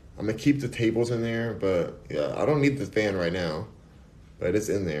there. I'm gonna keep the tables in there, but yeah, I don't need the fan right now, but it's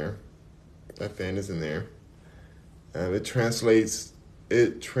in there. That fan is in there. It translates.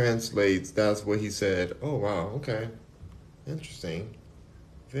 It translates. That's what he said. Oh wow. Okay. Interesting.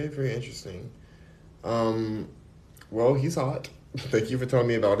 Very, very interesting. Um, well, he's hot. Thank you for telling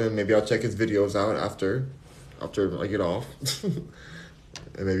me about him. Maybe I'll check his videos out after I get off. And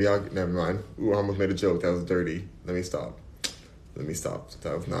maybe never mind. Ooh, I almost made a joke. That was dirty. Let me stop. That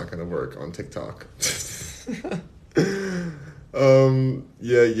was not gonna work on TikTok.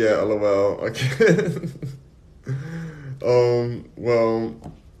 Yeah, LOL. Okay. Well,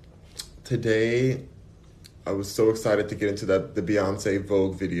 today I was so excited to get into the Beyonce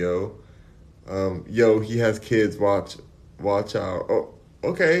Vogue video. He has kids. Watch out. Oh,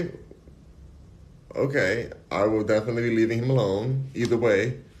 okay. Okay. I will definitely be leaving him alone. Either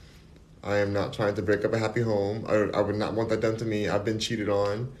way, I am not trying to break up a happy home. I would not want that done to me. I've been cheated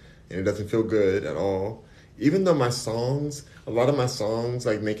on, and it doesn't feel good at all. Even though a lot of my songs,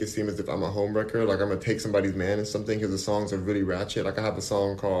 like make it seem as if I'm a homewrecker, like I'm gonna take somebody's man or something, because the songs are really ratchet. Like I have a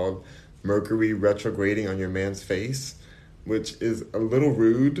song called "Mercury Retrograding on Your Man's Face," which is a little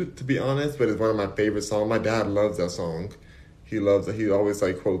rude, to be honest, but it's one of my favorite songs. My dad loves that song. He loves it. He always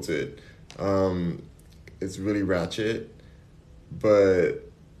like quotes it. Um, it's really ratchet, but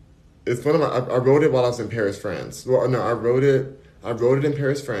it's one of my. I wrote it while I was in Paris, France. Well, no, I wrote it. I wrote it in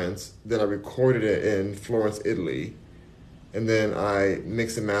Paris, France. Then I recorded it in Florence, Italy, and then I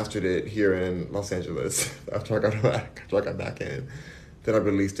mixed and mastered it here in Los Angeles after I got back in. Then I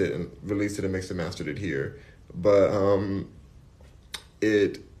released it and mixed and mastered it here. But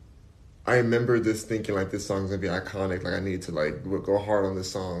it I remember this thinking like this song's gonna be iconic. Like I need to like go hard on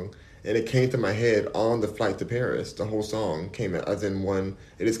this song, and it came to my head on the flight to Paris. The whole song came as in one.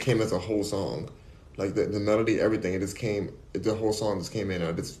 It just came as a whole song, like the melody, everything. It just came. The whole song just came in.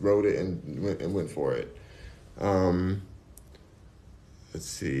 I just wrote it and went for it. Um, let's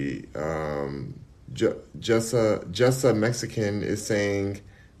see. Just a Mexican is saying,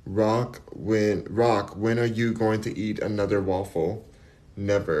 Rock, when are you going to eat another waffle?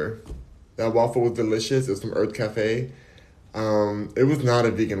 Never. That waffle was delicious. It was from Earth Cafe. It was not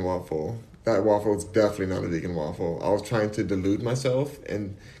a vegan waffle. That waffle was definitely not a vegan waffle. I was trying to delude myself,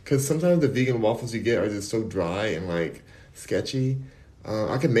 and because sometimes the vegan waffles you get are just so dry and like sketchy.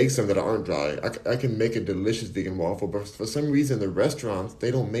 I can make some that aren't dry. I can make a delicious vegan waffle, but for some reason the restaurants they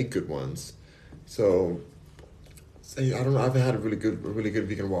don't make good ones. So I don't know. I haven't had a really good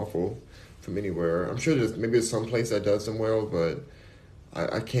vegan waffle from anywhere. I'm sure there's some place that does them well, but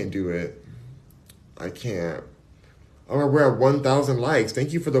I can't do it. I can't. Oh, we're at 1,000 likes.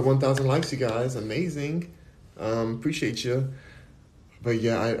 Thank you for the 1,000 likes, you guys. Amazing. Appreciate you. But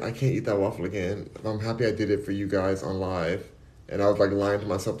yeah, I can't eat that waffle again. I'm happy I did it for you guys on live. And I was like lying to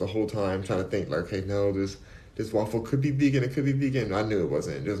myself the whole time, trying to think like, okay, no, this waffle could be vegan. It could be vegan. I knew it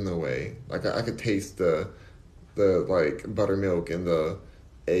wasn't. There's no way. Like I could taste the like buttermilk and the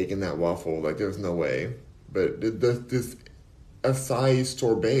egg in that waffle. Like there's no way. But this acai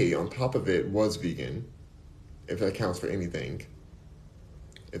sorbet on top of it was vegan. If that counts for anything.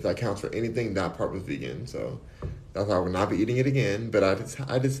 If that counts for anything, that part was vegan. So that's why I would not be eating it again. But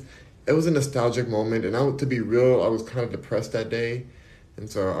it was a nostalgic moment. And to be real, I was kind of depressed that day. And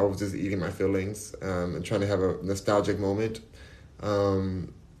so I was just eating my feelings and trying to have a nostalgic moment.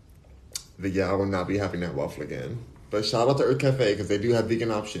 But yeah, I will not be having that waffle again. But shout out to Earth Cafe because they do have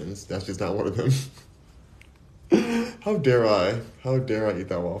vegan options. That's just not one of them. How dare I? How dare I eat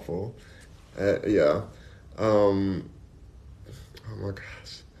that waffle? Yeah. Oh my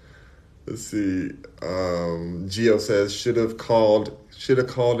gosh. Let's see. Geo says should have called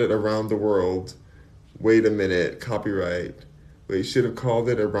it Around the World. Wait a minute. Copyright. Wait, should have called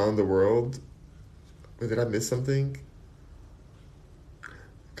it Around the World. Wait, did I miss something?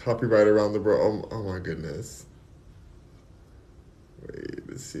 Copyright Around the World. Oh my goodness. Wait,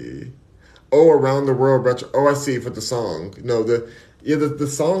 let's see. Oh, Around the World retro. Oh, I see for the song. No, the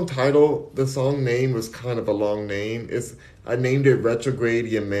song title, the song name was kind of a long name. I named it Retrograde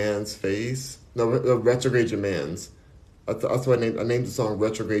Your Man's Face. No, Retrograde Your Man's. That's what I named the song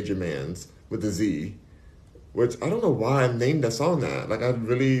Retrograde Your Man's with a Z. Which I don't know why I named that song that. Like I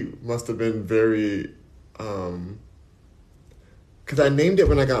really must have been very because I named it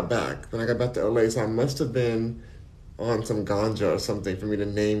when I got back to LA, so I must have been on some ganja or something for me to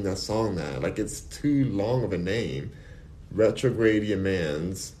name that song that. Like it's too long of a name. Retrograde Your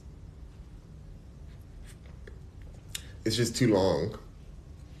Man's. It's just too long.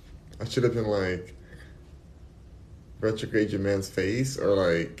 I should have been like Retrograde Your Man's Face or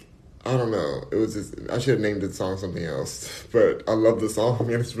like I don't know. It was just I should have named the song something else. But I love the song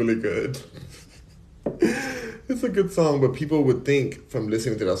and it's really good. It's a good song, but people would think from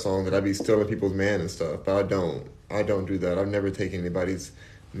listening to that song that I'd be stealing people's man and stuff. But I don't. I don't do that. I've never taken anybody's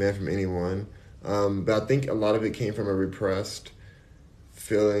man from anyone. But I think a lot of it came from a repressed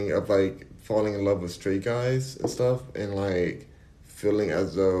feeling of like falling in love with straight guys and stuff, and like feeling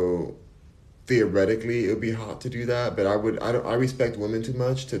as though theoretically it would be hot to do that. But I respect women too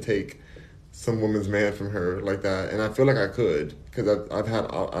much to take some woman's man from her like that, and I feel like I could because I've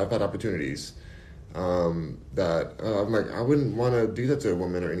had opportunities that I'm like I wouldn't want to do that to a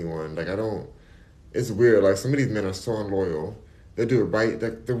woman or anyone. Like I don't. It's weird. Like some of these men are so unloyal. They do it right.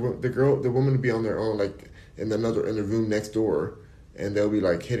 Like the woman would be on their own, like in the room next door, and they'll be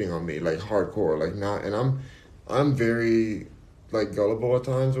like hitting on me, like hardcore, like not. And I'm very like gullible at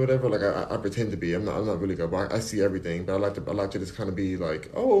times or whatever. Like I pretend to be. I'm not really gullible. I see everything, but I like to just kind of be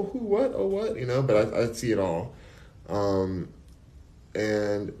like, oh who what oh what you know. But I see it all, and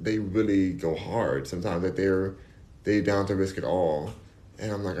they really go hard sometimes. That they down to risk it all. And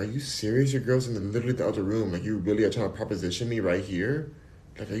I'm like, are you serious? Your girl's in literally the other room. Like, you really are trying to proposition me right here?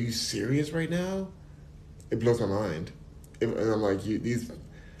 Like, are you serious right now? It blows my mind. And I'm like,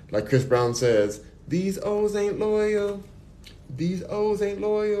 like Chris Brown says, these O's ain't loyal. These O's ain't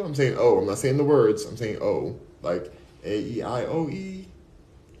loyal. I'm saying O. I'm not saying the words. I'm saying O. Like AEIOE.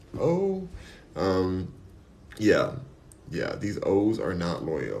 O. Um, yeah. Yeah. These O's are not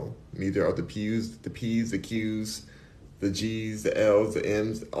loyal. Neither are the P's, the Q's, the G's, the L's, the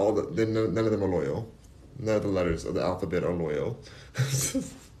M's. None of them are loyal. None of the letters of the alphabet are loyal.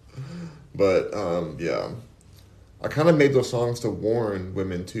 But yeah, I kind of made those songs to warn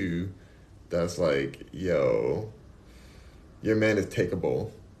women too. That's like, yo, your man is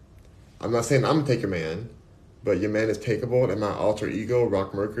takeable. I'm not saying I'm gonna take your man, but your man is takeable. And my alter ego,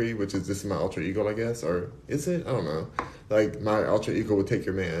 Rock Mercury, which is this is my alter ego, I guess, or is it? I don't know. Like my alter ego would take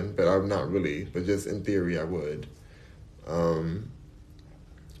your man, but I'm not really. But just in theory, I would. Um,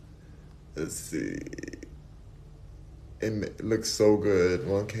 let's see. It looks so good.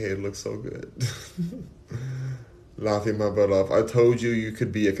 1K, it looks so good. Laughing my butt off. I told you you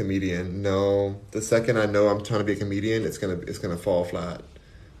could be a comedian. No, the second I know I'm trying to be a comedian, it's gonna fall flat.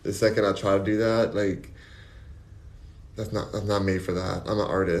 The second I try to do that, like I'm not made for that. I'm an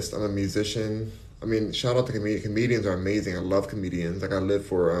artist. I'm a musician. I mean, shout out to comedians. Comedians are amazing. I love comedians. Like I live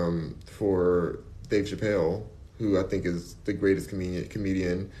for Dave Chappelle, who I think is the greatest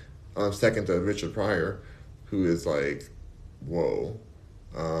comedian, second to Richard Pryor, who is like, whoa.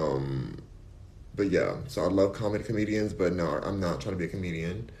 But yeah, so I love comedy comedians, but no, I'm not trying to be a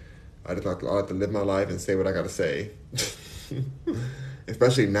comedian. I like to live my life and say what I gotta say.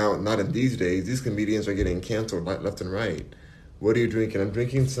 Especially now, not in these days. These comedians are getting canceled left and right. What are you drinking? I'm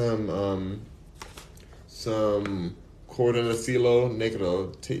drinking some Cordoncillo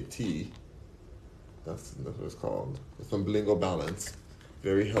Negro tea. That's what it's called. It's from Blingo Balance.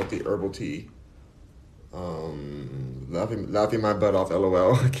 Very healthy herbal tea. Laughing my butt off,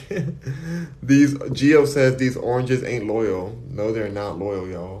 LOL. These Geo says these oranges ain't loyal. No, they're not loyal,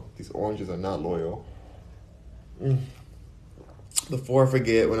 y'all. These oranges are not loyal. Before I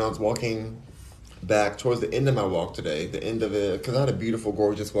forget, when I was walking back towards the end of my walk today, the end of it, because I had a beautiful,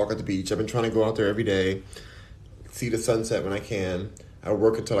 gorgeous walk at the beach. I've been trying to go out there every day, see the sunset when I can. I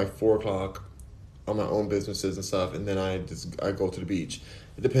work until like 4 o'clock on my own businesses and stuff, and then I go to the beach.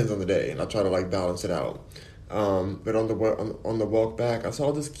 It depends on the day, and I try to like balance it out. But on the walk back, I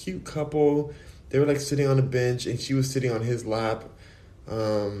saw this cute couple. They were like sitting on a bench, and she was sitting on his lap,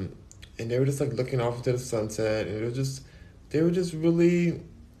 and they were just like looking off into the sunset, and they were just really,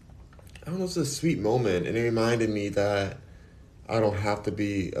 I don't know, it's a sweet moment, and it reminded me that I don't have to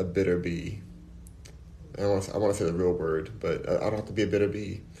be a bitter bee. I want to say the real word, but I don't have to be a bitter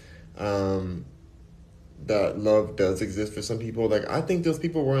bee. That love does exist for some people. Like I think those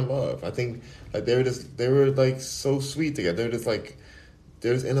people were in love. I think like they were like so sweet together. They're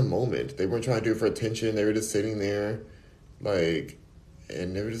just in a moment. They weren't trying to do it for attention. They were just sitting there, like,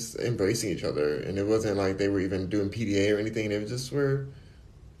 and they were just embracing each other. And it wasn't like they were even doing PDA or anything. They just were.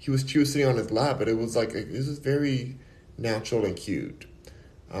 She was sitting on his lap, but it was like it was just very natural and cute,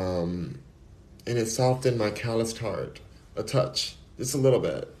 and it softened my calloused heart a touch, just a little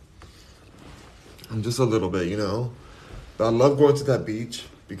bit. Just a little bit, you know. But I love going to that beach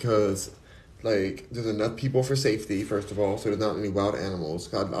because, like, there's enough people for safety, first of all, so there's not any wild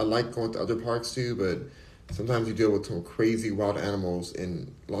animals. I like going to other parks too, but sometimes you deal with some crazy wild animals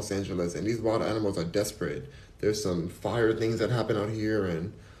in Los Angeles, and these wild animals are desperate. There's some fire things that happen out here,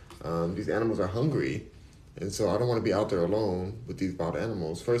 and these animals are hungry. And so I don't want to be out there alone with these wild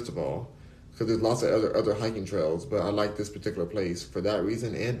animals, first of all, because there's lots of other hiking trails, but I like this particular place for that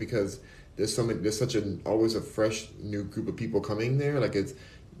reason, and because there's such always a fresh new group of people coming there. Like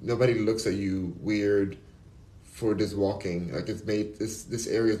nobody looks at you weird for just walking. Like this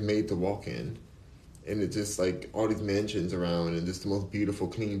area is made to walk in, and it's just like all these mansions around, and just the most beautiful,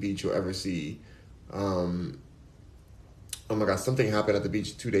 clean beach you'll ever see. Oh my God, something happened at the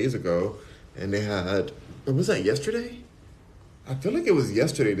beach 2 days ago, and they had. Was that yesterday? I feel like it was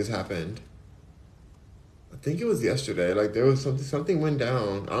yesterday this happened. I think it was yesterday. Like there was something went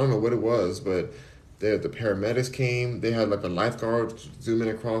down. I don't know what it was, but the paramedics came. They had like a lifeguard zooming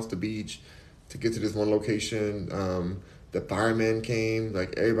across the beach to get to this one location. The firemen came.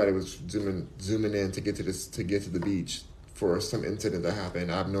 Like everybody was zooming in to get to the beach for some incident that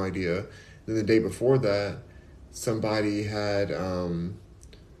happened. I have no idea. Then the day before that, somebody had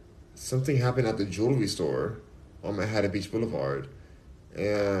something happened at the jewelry store on Manhattan Beach Boulevard,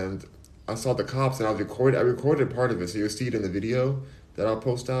 and I saw the cops and I recorded part of it, so you'll see it in the video that I'll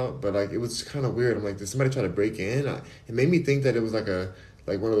post out. But like it was kind of weird. I'm like, did somebody try to break in? It made me think that it was like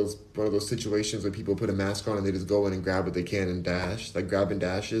one of those situations where people put a mask on and they just go in and grab what they can and dash, like grab and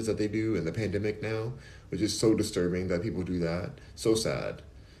dashes that they do in the pandemic now, which is so disturbing that people do that. So sad.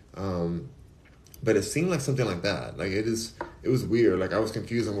 But it seemed like something like that. Like it was weird. Like I was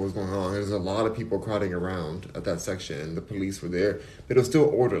confused on what was going on. There's a lot of people crowding around at that section. The police were there, but it was still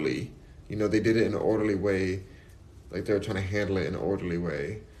orderly. You know, they did it in an orderly way. Like they were trying to handle it in an orderly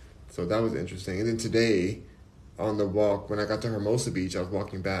way. So that was interesting. And then today, on the walk, when I got to Hermosa Beach, I was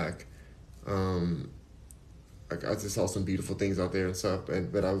walking back. Um, I just saw some beautiful things out there and stuff.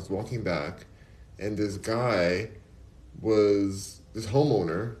 But I was walking back, and this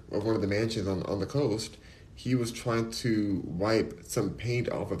homeowner of one of the mansions on the coast. He was trying to wipe some paint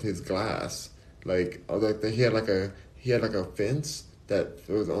off of his glass. He had like a fence that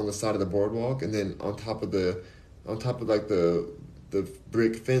was on the side of the boardwalk, and then on top of like the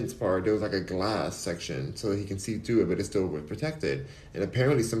brick fence part, there was like a glass section so that he can see through it, but it's still protected. And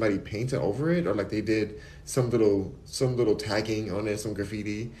apparently somebody painted over it, or like they did some little tagging on it, some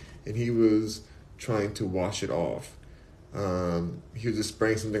graffiti, and he was trying to wash it off. He was just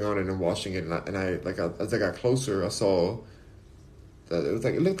spraying something on it and washing it, as I got closer, I saw that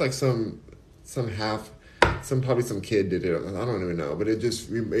it looked like probably some kid did it. I don't even know, but it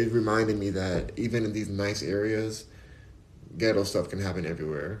reminded me that even in these nice areas, ghetto stuff can happen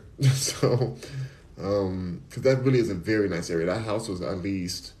everywhere. So, because that really is a very nice area. That house was at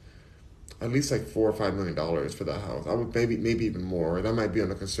least like $4 or $5 million for that house. I would maybe even more. That might be on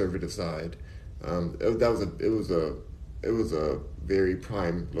the conservative side. It was a very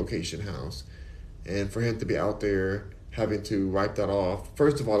prime location house, and for him to be out there having to wipe that off.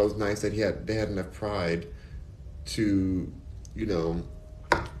 First of all, it was nice that they had enough pride to, you know,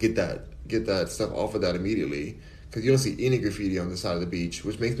 get that stuff off of that immediately, because you don't see any graffiti on the side of the beach,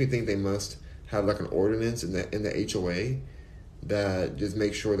 which makes me think they must have like an ordinance in the HOA that just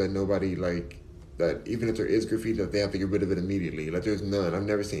makes sure that nobody that even if there is graffiti, that they have to get rid of it immediately. Like there's none. I've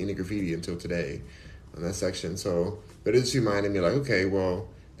never seen any graffiti until today on that section. So, but it just reminded me like, okay, well,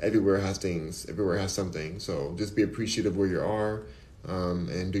 everywhere has things, everywhere has something. So just be appreciative where you are,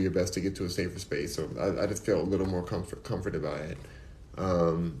 and do your best to get to a safer space. So I just felt a little more comforted by it.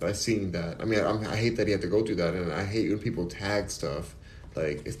 By seeing that. I mean, I hate that he had to go through that, and I hate when people tag stuff,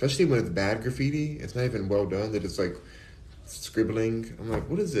 like especially when it's bad graffiti. It's not even well done. They're just like scribbling. I'm like,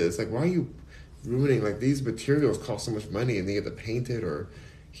 what is this? Like, why are you ruining? Like these materials cost so much money, and they get to paint it, or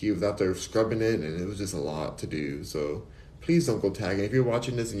he was out there scrubbing it, and it was just a lot to do. So please don't go tagging. If you're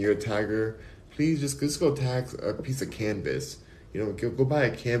watching this and you're a tagger, please just go tag a piece of canvas. You know, go buy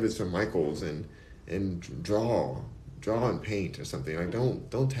a canvas from Michaels and draw and paint or something. Like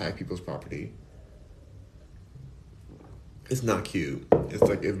don't tag people's property. It's not cute. It's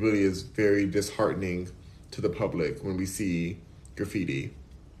like it really is very disheartening to the public when we see graffiti.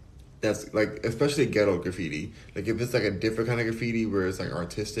 That's like especially ghetto graffiti. Like if it's like a different kind of graffiti where it's like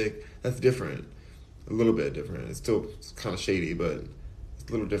artistic, that's different. A little bit different. It's kind of shady, but it's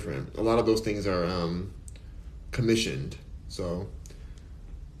a little different. A lot of those things are commissioned. So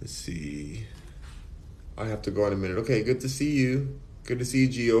let's see. I have to go in a minute. Okay, good to see you. Good to see you,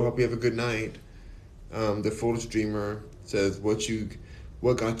 Gio. Hope you have a good night. The Foolish Dreamer says,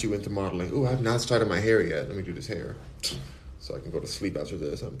 what got you into modeling? Ooh, I have not started my hair yet. Let me do this hair so I can go to sleep after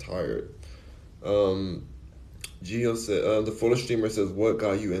this. I'm tired. Gio said, the Foolish Dreamer says, what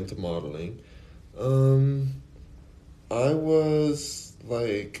got you into modeling? I was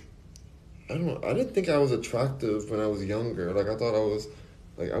like, I didn't think I was attractive when I was younger. Like I thought I was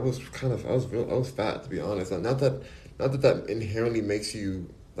fat, to be honest. Not that inherently makes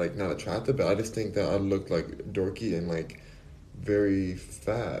you like not attractive, but I just think that I looked like dorky and like very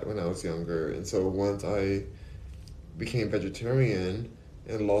fat when I was younger. And so once I became vegetarian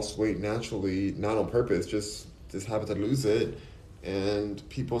and lost weight naturally, not on purpose, just happened to lose it, and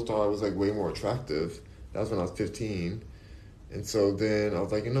people thought I was like way more attractive. That was when I was 15. And so then I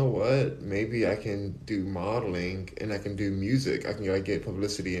was like, you know what? Maybe I can do modeling and I can do music. I can like get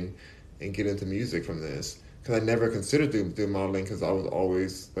publicity and get into music from this. Because I never considered doing modeling because I was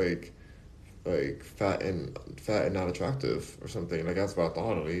always like fat and not attractive or something. Like that's what I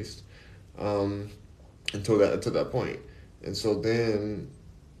thought at least. Until that point. And so then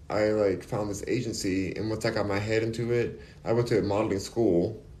I like found this agency, and once I got my head into it, I went to a modeling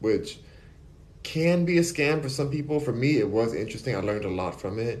school, which can be a scam for some people. For me, it was interesting. I learned a lot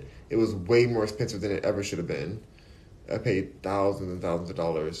from it. It was way more expensive than it ever should have been. I paid thousands and thousands of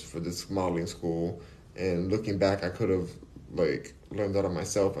dollars for this modeling school, and looking back, I could have like learned that on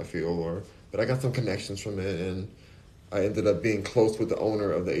myself, I feel, but I got some connections from it, and I ended up being close with the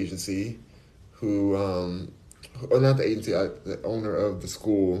owner of the agency, or not the agency, the owner of the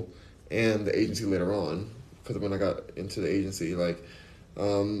school and the agency later on. Because when I got into the agency,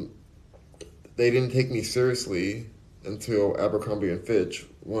 they didn't take me seriously until Abercrombie and Fitch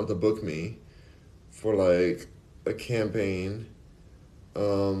wanted to book me. for like a campaign.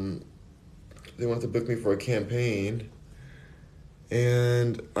 Um, they wanted to book me for a campaign,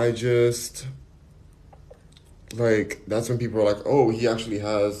 and I just like that's when people are like, "Oh, he actually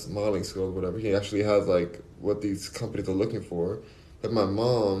has modeling skills, whatever. He actually has like what these companies are looking for." But my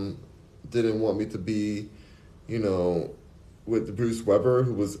mom didn't want me to be, you know, with Bruce Weber,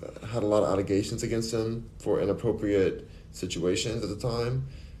 who was had a lot of allegations against him for inappropriate situations at the time,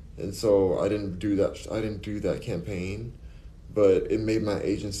 and so I didn't do that. I didn't do that campaign, but it made my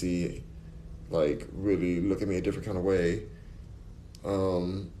agency like really look at me a different kind of way.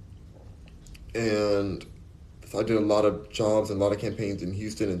 Um, and so I did a lot of jobs and a lot of campaigns in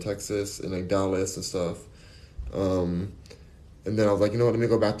Houston and Texas and like Dallas and stuff. Um, and then I was like, you know what, let me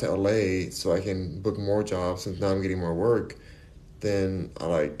go back to LA so I can book more jobs since now I'm getting more work. Then I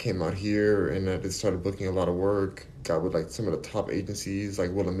like came out here and I just started booking a lot of work. Got with like some of the top agencies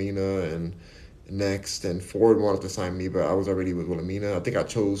like Wilhelmina and Next, and Ford wanted to sign me, but I was already with Wilhelmina. I think I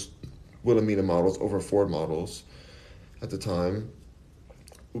chose Wilhelmina models over Ford models at the time.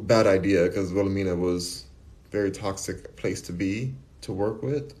 Bad idea because Wilhelmina was a very toxic place to be to work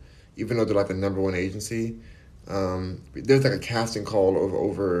with, even though they're like the number one agency. There's like a casting call of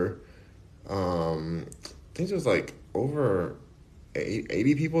over, I think there's like over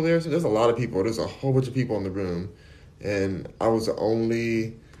 80 people there. So there's a lot of people. There's a whole bunch of people in the room, and I was the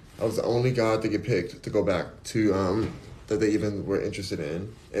only guy to get picked to go back to that they even were interested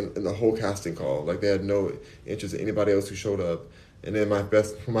in the whole casting call. Like they had no interest in anybody else who showed up. And then my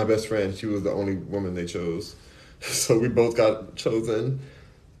best friend, she was the only woman they chose. So we both got chosen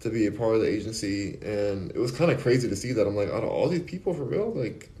to be a part of the agency, and it was kind of crazy to see that. I'm like, out of all these people, for real,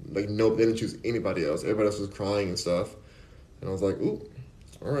 like nope, they didn't choose anybody else. Everybody else was crying and stuff, and I was like, ooh,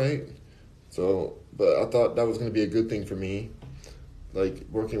 all right. So, but I thought that was gonna be a good thing for me, like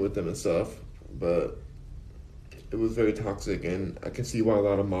working with them and stuff. But it was very toxic, and I can see why a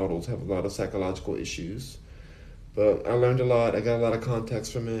lot of models have a lot of psychological issues. But I learned a lot. I got a lot of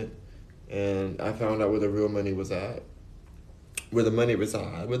context from it, and I found out where the real money was at, where the money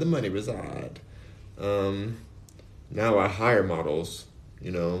reside. Um, Now I hire models,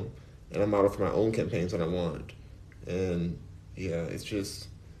 you know, and I model for my own campaigns when I want. And yeah, it's just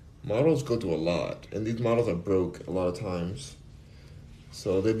models go through a lot, and these models are broke a lot of times.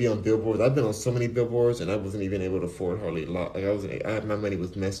 So they'd be on billboards. I've been on so many billboards, and I wasn't even able to afford hardly a lot. Like I had my money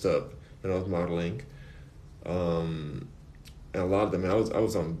was messed up when I was modeling. Um, and a lot of them, I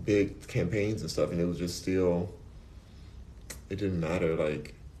was on big campaigns and stuff, and it was just still, it didn't matter.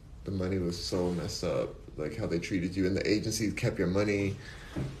 Like the money was so messed up, like how they treated you, and the agencies kept your money.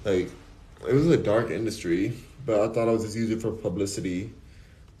 Like it was a dark industry, but I thought I was just using it for publicity,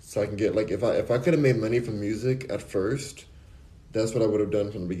 so I can get like if I could have made money from music at first, that's what I would have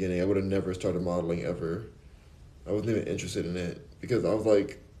done from the beginning. I would have never started modeling ever. I wasn't even interested in it because I was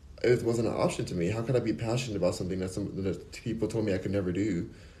like, it wasn't an option to me. How could I be passionate about something that people told me I could never do?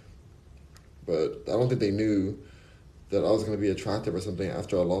 But I don't think they knew that I was going to be attractive or something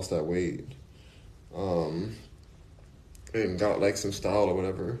after I lost that weight, um, and got like some style or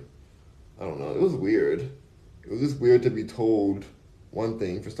whatever. I don't know. It was weird. It was just weird to be told one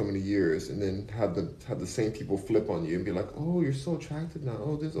thing for so many years and then have the same people flip on you and be like, "Oh, you're so attractive now.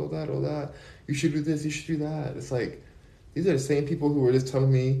 Oh, this, oh that, oh that. You should do this. You should do that." It's like these are the same people who were just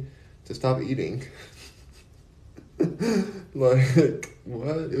telling me to stop eating. Like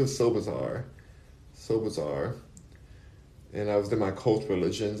what? It was so bizarre, so bizarre. And I was in my cult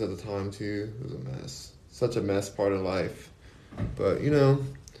religions at the time too. It was a mess, such a mess part of life. But you know,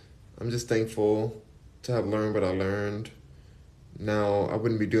 I'm just thankful to have learned what I learned. Now I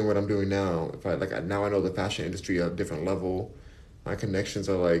wouldn't be doing what I'm doing now if now I know the fashion industry at a different level. My connections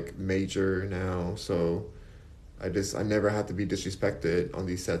are like major now, so I never have to be disrespected on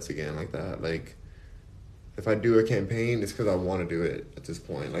these sets again like that. Like if I do a campaign, it's because I want to do it at this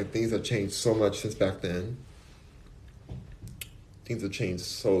point. Like things have changed so much since back then. Things have changed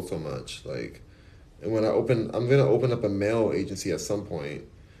so much. Like, and I'm gonna open up a mail agency at some point.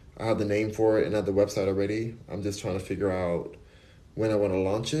 I have the name for it and I have the website already. I'm just trying to figure out when I want to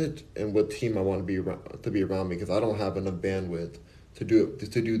launch it and what team I want to be around me because I don't have enough bandwidth to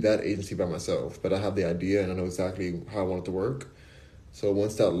do that agency by myself. But I have the idea and I know exactly how I want it to work. So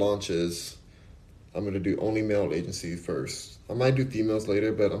once that launches, I'm gonna do only male agencies first. I might do females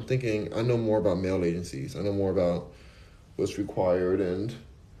later, but I'm thinking I know more about male agencies. I know more about what's required and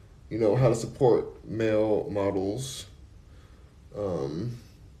how to support male models. Um,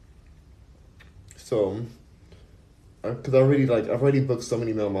 so because I've already booked so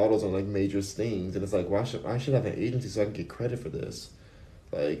many male models on like major things, and it's like, I should have an agency so I can get credit for this.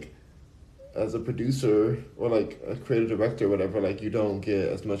 Like as a producer or like a creative director or whatever, like you don't get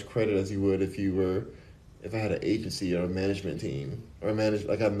as much credit as you would if I had an agency or a management team or I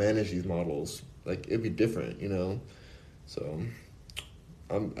manage these models. Like it'd be different, you know. So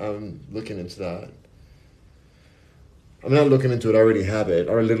I'm looking into that. I'm not looking into it. I already have it.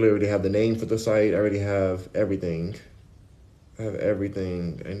 I literally already have the name for the site. I already have everything. I have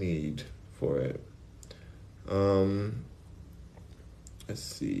everything I need for it. Um, let's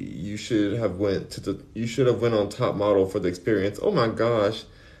see. You should have went on Top Model for the experience. Oh my gosh.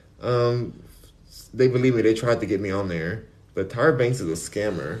 Um, they believe me. They tried to get me on there, but Tyra Banks is a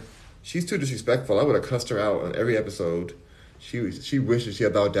scammer. She's too disrespectful. I would have cussed her out on every episode. She wishes she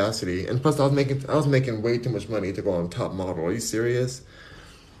had the audacity, and plus I was making way too much money to go on Top Model. Are you serious?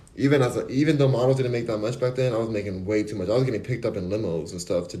 Even though models didn't make that much back then, I was making way too much. I was getting picked up in limos and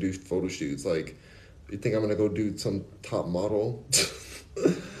stuff to do photo shoots. Like, you think I'm gonna go do some Top Model,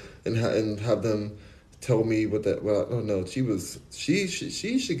 and have them tell me what that? Well, oh no, she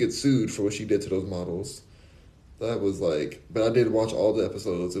should get sued for what she did to those models. That was like, but I did watch all the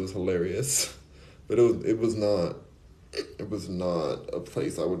episodes. It was hilarious, but it was not a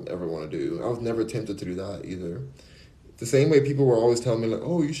place I would ever want to do. I was never tempted to do that either. The same way people were always telling me like,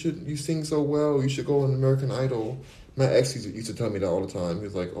 "Oh, you sing so well. You should go on American Idol." My ex used to tell me that all the time. He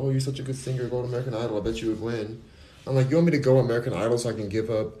was like, "Oh, you're such a good singer. Go on American Idol. I bet you would win." I'm like, "You want me to go on American Idol so I can give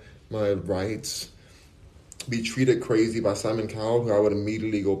up my rights, be treated crazy by Simon Cowell, who I would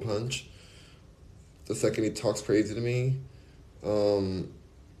immediately go punch the second he talks crazy to me?"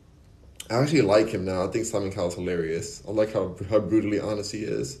 I actually like him now. I think Simon Cowell's hilarious. I like how brutally honest he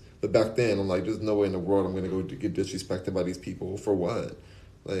is. But back then, I'm like, there's no way in the world I'm gonna go get disrespected by these people for what?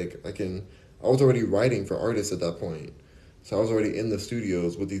 Like, I was already writing for artists at that point, so I was already in the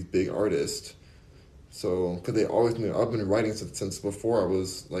studios with these big artists. So, because they always knew I've been writing since before I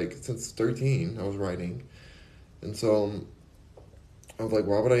was like since 13, I was writing, and so I was like,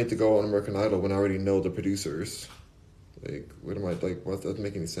 why would I need to go on American Idol when I already know the producers? Like, what am I like? What doesn't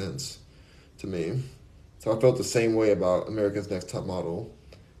make any sense to me. So I felt the same way about America's Next Top Model.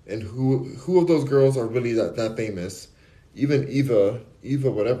 And who of those girls are really that famous? Even Eva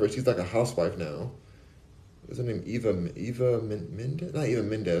whatever, she's like a housewife now. What's her name? Eva Mendez? Not Eva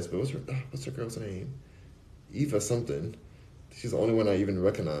Mendez, but what's her girl's name? Eva something. She's the only one I even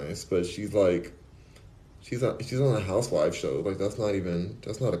recognize, but she's like she's on a housewife show. Like that's not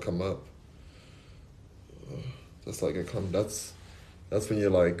a come up. That's like that's when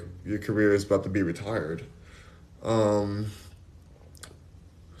you're like your career is about to be retired.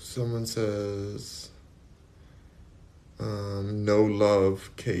 Someone says no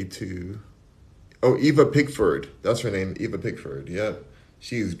love K2. Oh, Eva Pickford. That's her name, Eva Pickford. Yep.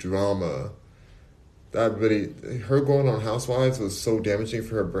 She's drama. Her going on Housewives was so damaging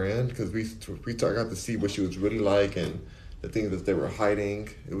for her brand because we got to see what she was really like and the things that they were hiding.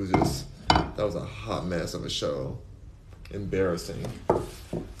 That was a hot mess of a show. Embarrassing.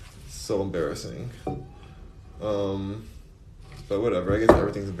 So embarrassing. But whatever, I guess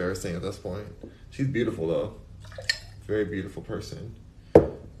everything's embarrassing at this point. She's beautiful though. Very beautiful person.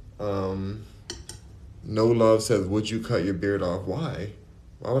 No Love says, would you cut your beard off? Why?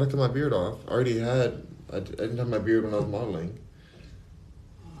 Why would I cut my beard off? I didn't have my beard when I was modeling.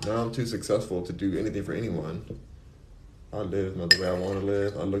 Now I'm too successful to do anything for anyone. I live the way I want to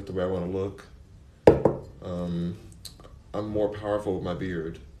live. I look the way I want to look. I'm more powerful with my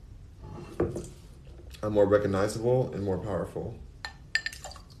beard. I'm more recognizable and more powerful.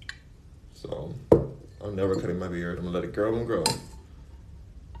 So I'm never cutting my beard. I'm gonna let it grow and grow.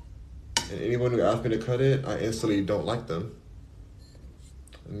 And anyone who asks me to cut it, I instantly don't like them.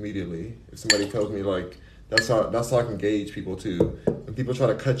 Immediately. If somebody tells me like that's how I can gauge people too. When people try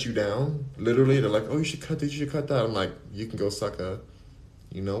to cut you down, literally they're like, "Oh, you should cut this, you should cut that." I'm like, "You can go suck a,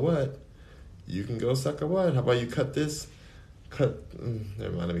 you know what? You can go suck a what? How about you cut this?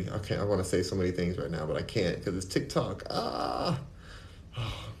 Never mind me. I want to say so many things right now, but I can't because it's TikTok.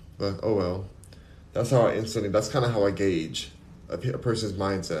 But oh well. That's kind of how I gauge a person's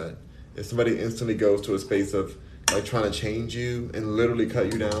mindset. If somebody instantly goes to a space of like trying to change you and literally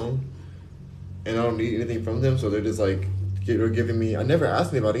cut you down, and I don't need anything from them, so they're just like they're giving me. I never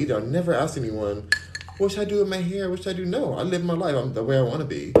asked anybody either. I never asked anyone, what should I do with my hair? What should I do? No, I live my life. I'm the way I want to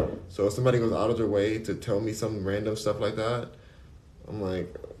be. So if somebody goes out of their way to tell me some random stuff like that, I'm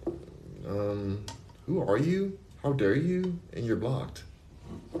like, who are you? How dare you? And you're blocked.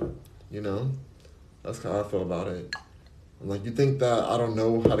 You know, that's how I feel about it. I'm like, you think that I don't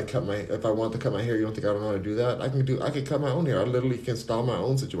know how to if I want to cut my hair, you don't think I don't know how to do that? I can cut my own hair. I literally can style my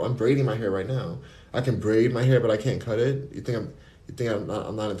own situation. I'm braiding my hair right now. I can braid my hair, but I can't cut it. You You think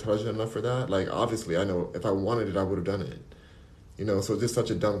I'm not intelligent enough for that? Like, obviously, I know if I wanted it, I would have done it. You know, so it's just such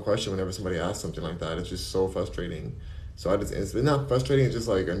a dumb question whenever somebody asks something like that. It's just so frustrating. So it's not frustrating, it's just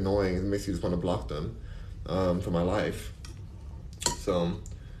like annoying. It makes you just want to block them for my life. So,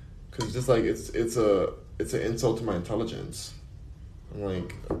 because it's just like, it's an insult to my intelligence. I'm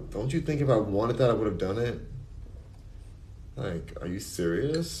like, don't you think if I wanted that, I would have done it? Like, are you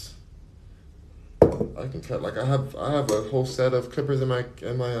serious? I can cut, like, I have a whole set of clippers in my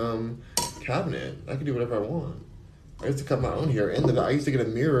cabinet. I can do whatever I want. I used to cut my own hair, and I used to get a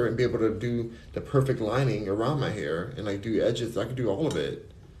mirror and be able to do the perfect lining around my hair and like do edges. I can do all of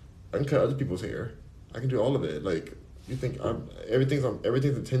it. I can cut other people's hair. I can do all of it. Like, you think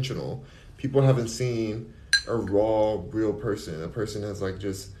everything's intentional. People haven't seen a raw, real person. A person that's like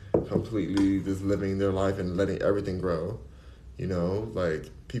just completely just living their life and letting everything grow. You know, like,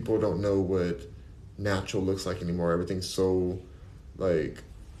 people don't know what natural looks like anymore. Everything's so like,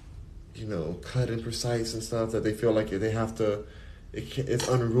 you know, cut and precise and stuff that they feel like they have to. It's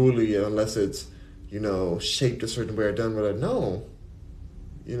unruly unless it's, you know, shaped a certain way or done with it. No,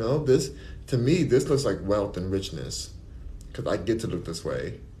 you know, this, to me, this looks like wealth and richness because I get to look this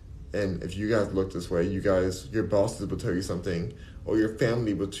way. And if you guys look this way, your bosses will tell you something, or your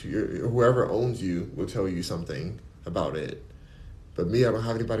family whoever owns you will tell you something about it. But me, I don't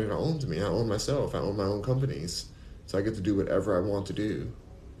have anybody that owns me. I own myself. I own my own companies. So I get to do whatever I want to do.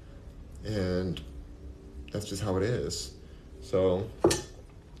 And that's just how it is. So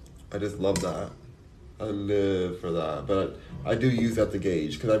I just love that. I live for that. But I do use that to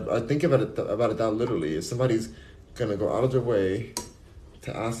gauge, because I think about it that literally. If somebody's going to go out of their way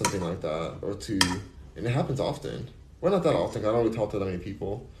to ask something like that, or to, and it happens often. Well, not that often. I don't really talk to that many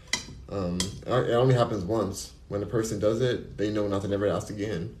people. It only happens once. When the person does it, they know not to never ask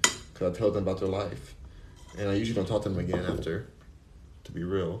again, because I tell them about their life. And I usually don't talk to them again after, to be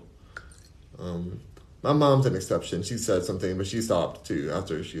real. My mom's an exception. She said something, but she stopped too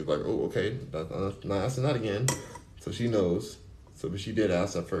after. She was like, oh, okay, not asking that again. So she knows. But she did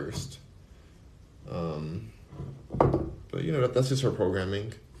ask at first. But, you know, that's just her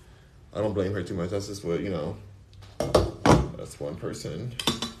programming. I don't blame her too much. That's just what, you know, that's one person.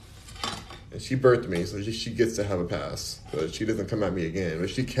 And she birthed me, so she gets to have a pass. But she doesn't come at me again. But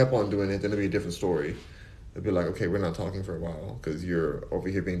if she kept on doing it, then it'd be a different story. It'd be like, okay, we're not talking for a while because you're over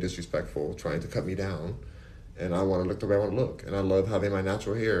here being disrespectful, trying to cut me down. And I want to look the way I want to look. And I love having my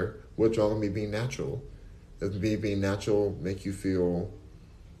natural hair. What's wrong with me being natural? Does me being natural make you feel,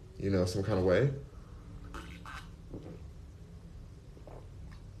 you know, some kind of way?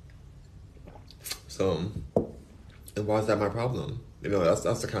 So, and why is that my problem? You know,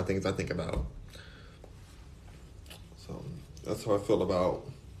 that's the kind of things I think about. So that's how I feel about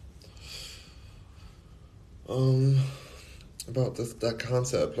that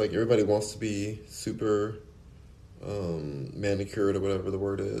concept. Like, everybody wants to be super manicured, or whatever the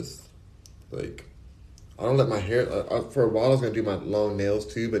word is. Like, I don't let my hair. For a while, I was gonna do my long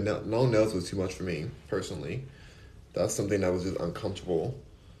nails too, but long nails was too much for me personally. That's something that was just uncomfortable.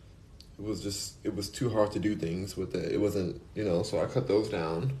 It was too hard to do things with it. It wasn't, you know, so I cut those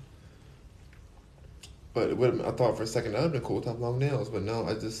down. But I thought for a second that would have been cool to have long nails, but no,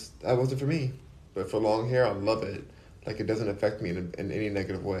 that wasn't for me. But for long hair, I love it. Like, it doesn't affect me in any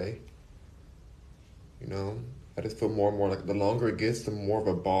negative way. You know, I just feel more and more like the longer it gets, the more of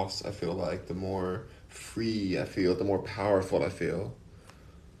a boss I feel like, the more free I feel, the more powerful I feel.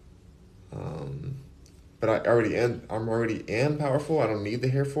 But I'm already am powerful. I don't need the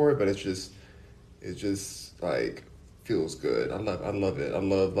hair for it, but it just like feels good. I love it. I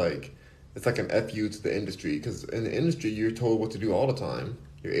love, like, it's like an FU to the industry, because in the industry you're told what to do all the time.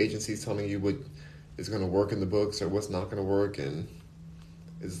 Your agency's telling you what is going to work in the books or what's not going to work, and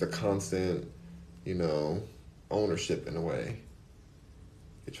it's the constant, you know, ownership in a way.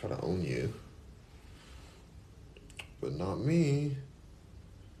 They try to own you, but not me.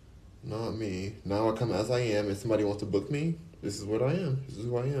 Not me. Now I come as I am. If somebody wants to book me, this is what I am. This is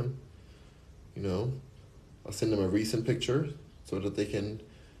who I am. You know, I'll send them a recent picture so that they can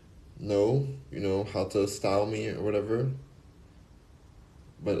know, you know, how to style me or whatever.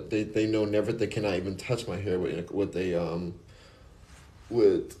 But they know never, they cannot even touch my hair with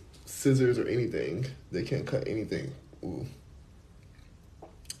scissors or anything. They can't cut anything. Ooh.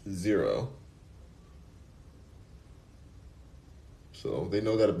 Zero. So they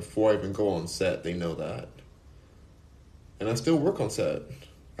know that before I even go on set, they know that. And I still work on set.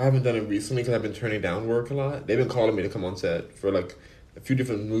 I haven't done it recently because I've been turning down work a lot. They've been calling me to come on set for like a few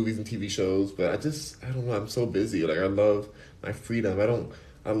different movies and TV shows, but I don't know, I'm so busy. Like, I love my freedom.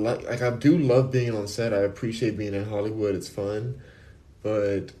 I do love being on set. I appreciate being in Hollywood. It's fun.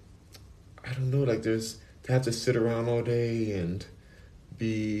 But I don't know, like there's to have to sit around all day and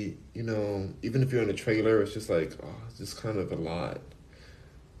be, even if you're in a trailer, it's just like, oh, it's just kind of a lot.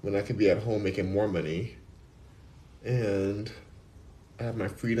 When I could be at home making more money and I have my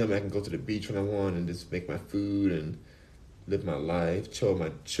freedom, I can go to the beach when I want and just make my food and live my life, chill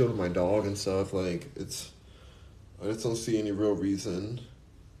with my dog and stuff. Like I just don't see any real reason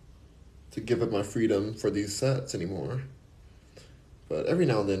to give up my freedom for these sets anymore. But every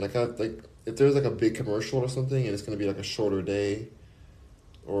now and then, like if there's like a big commercial or something and it's gonna be like a shorter day,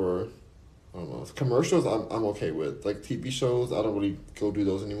 or I don't know, commercials I'm okay with. Like TV shows, I don't really go do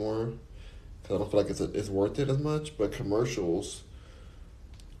those anymore because I don't feel like it's worth it as much. But commercials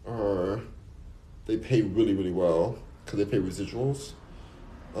are they pay really really well because they pay residuals.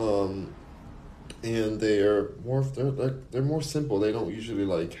 Um, and they're more simple. They don't usually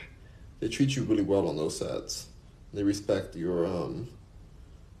like they treat you really well on those sets. They respect your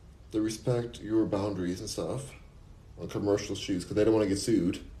boundaries and stuff on commercial shoots because they don't want to get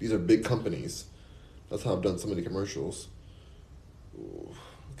sued. These are big companies. That's how I've done so many commercials. Ooh,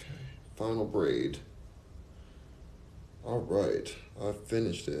 okay, final braid. All right, I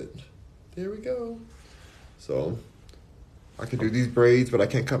finished it. There we go. So I can do these braids, but I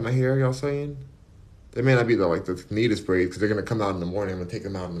can't cut my hair. Y'all saying? They may not be the neatest braids because they're gonna come out in the morning. I'm gonna take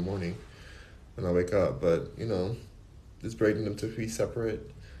them out in the morning when I wake up. But just braiding them to be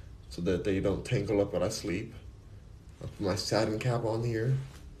separate so that they don't tangle up when I sleep. I'll put my satin cap on here.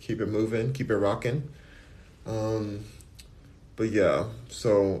 Keep it moving. Keep it rocking. Um, but yeah,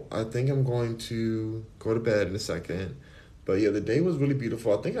 so I think I'm going to go to bed in a second. But yeah, the day was really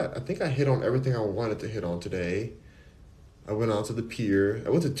beautiful. I think I hit on everything I wanted to hit on today. I went out to the pier. I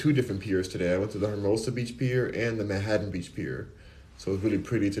went to two different piers today. I went to the Hermosa Beach Pier and the Manhattan Beach Pier. So it was really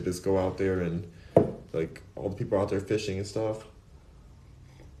pretty to just go out there and like all the people out there fishing and stuff.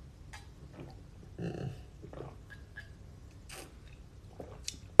 Mm.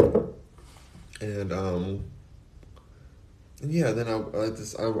 And yeah, then I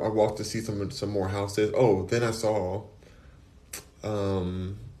walked to see some more houses. Oh, then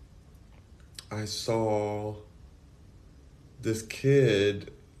um I saw this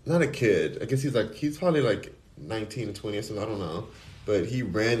kid, not a kid. I guess he's probably like 19 or 20 or something. I don't know, but he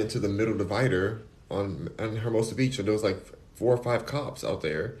ran into the middle divider on Hermosa Beach, and there was like 4 or 5 cops out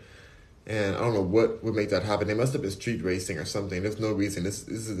there. And I don't know what would make that happen. They must have been street racing or something. There's no reason. This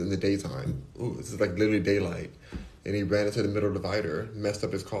is in the daytime. Ooh, this is like literally daylight. And he ran into the middle divider, messed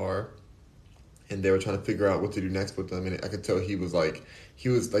up his car, and they were trying to figure out what to do next with them. And I could tell he was like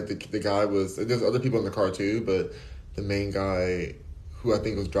the guy was. There's other people in the car too, but the main guy, who I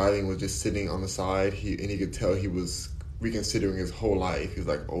think was driving, was just sitting on the side. He could tell he was reconsidering his whole life. He was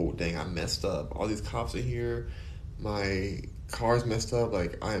like, "Oh dang, I messed up. All these cops are here. My car's messed up.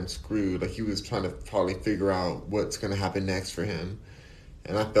 Like I am screwed." Like he was trying to probably figure out what's gonna happen next for him.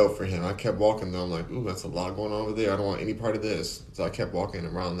 And I felt for him. I kept walking though. I'm like, "Ooh, that's a lot going on over there. I don't want any part of this." So I kept walking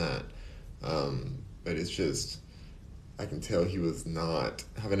around that. But it's just, I can tell he was not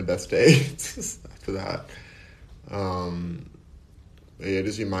having the best day after that. Um, but yeah, it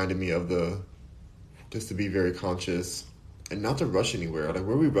just reminded me of just to be very conscious and not to rush anywhere. Like,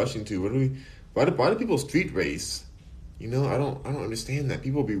 where are we rushing to? Why do people street race? I don't understand that.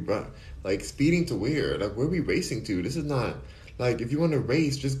 People be like speeding to where? Like, where are we racing to? This is not, like, if you want to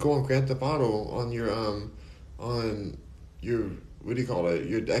race, just go on Grand Theft Auto on your, what do you call it?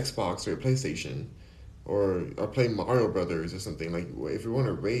 Your Xbox or your PlayStation, or play Mario Brothers or something. Like, if you want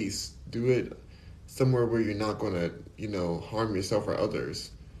to race, do it somewhere where you're not going to, harm yourself or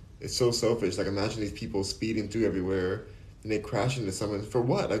others. It's so selfish. Like, imagine these people speeding through everywhere and they crash into someone for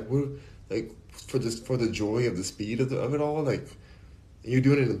what? Like for the joy of the speed of it all. Like, you're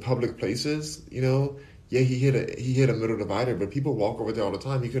doing it in public places. Yeah, he hit a middle divider, but people walk over there all the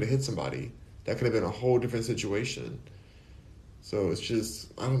time. He could have hit somebody. That could have been a whole different situation. So it's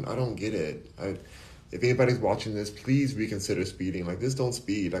just I don't get it. If anybody's watching this, please reconsider speeding. Like, this don't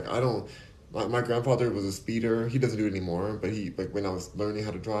speed. Like, I don't. My grandfather was a speeder. He doesn't do it anymore. But he, like, when I was learning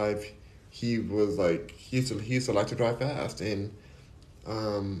how to drive, he was like he used to like to drive fast. And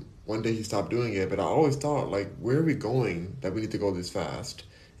one day he stopped doing it. But I always thought, like, where are we going that we need to go this fast?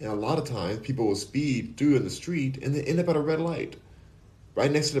 And a lot of times people will speed through in the street and they end up at a red light,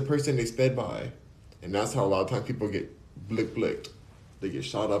 right next to the person they sped by. And that's how a lot of times people get blicked. They get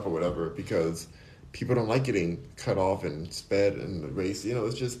shot up or whatever because people don't like getting cut off and sped in the race.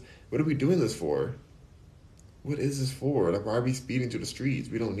 It's just, what are we doing this for? What is this for? Like, why are we speeding through the streets?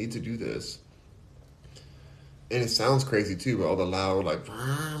 We don't need to do this. And it sounds crazy too, but all the loud, like,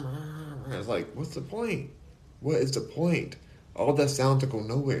 it's like, what's the point? What is the point? All that sound to go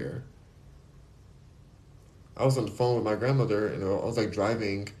nowhere. I was on the phone with my grandmother, and I was like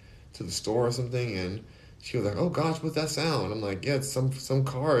driving to the store or something, and she was like, "Oh gosh, what's that sound?" I'm like, "Yeah, it's some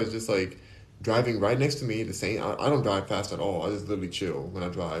car is just like driving right next to me." The same. I don't drive fast at all. I just literally chill when I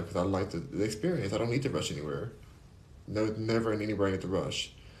drive because I like the experience. I don't need to rush anywhere. No, never in anywhere I need to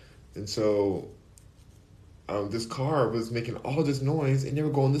rush. And so this car was making all this noise, and they were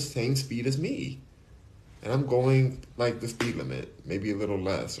going the same speed as me. And I'm going like the speed limit, maybe a little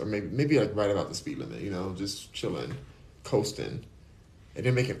less, or maybe like right about the speed limit, just chilling, coasting. And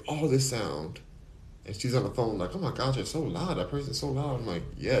they're making all this sound. And she's on the phone like, "Oh my gosh, it's so loud. That person's so loud." I'm like,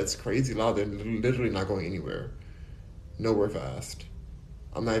 "Yeah, it's crazy loud. They're literally not going anywhere. Nowhere fast.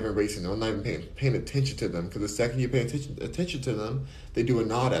 I'm not even racing them. I'm not even paying attention to them because the second you pay attention to them, they do a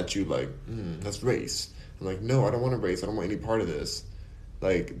nod at you like, let's race." I'm like, "No, I don't want to race. I don't want any part of this."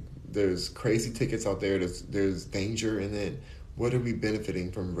 Like, there's crazy tickets out there. There's danger in it. What are we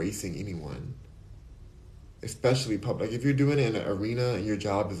benefiting from racing anyone? Especially public. Like, if you're doing it in an arena and your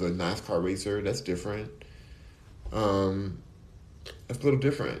job is a NASCAR racer, that's different. Um, that's a little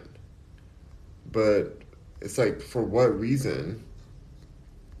different. But it's like, for what reason?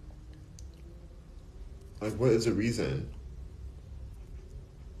 Like, what is the reason?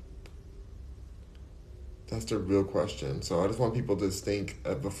 That's the real question. So I just want people to think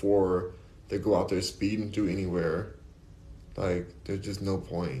before they go out there speeding through anywhere. Like, there's just no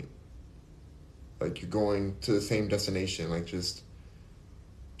point. Like, you're going to the same destination. Like, just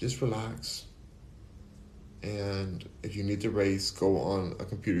relax. And if you need to race, go on a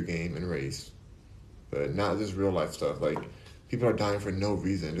computer game and race. But not just real life stuff. Like, people are dying for no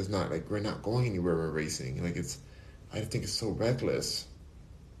reason. It's not like we're not going anywhere. We're racing. Like, I think it's so reckless.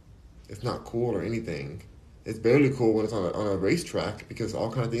 It's not cool or anything. It's barely cool when it's on a racetrack because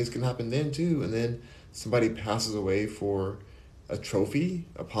all kind of things can happen then too. And then somebody passes away for a trophy,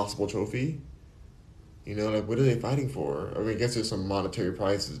 a possible trophy. Like, what are they fighting for? I mean, I guess there's some monetary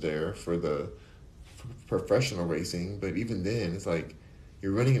prizes there for professional racing, but even then, it's like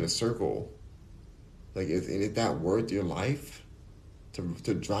you're running in a circle. Like, is that worth your life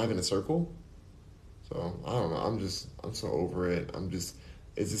to drive in a circle? So I don't know. I'm so over it. It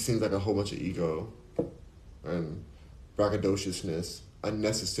just seems like a whole bunch of ego and braggadociousness,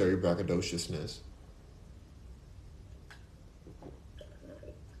 unnecessary braggadociousness.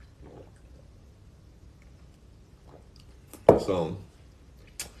 So,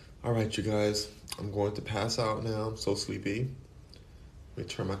 all right, you guys, I'm going to pass out now. I'm so sleepy. Let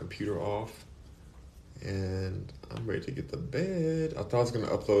me turn my computer off, and I'm ready to get to bed. I thought I was gonna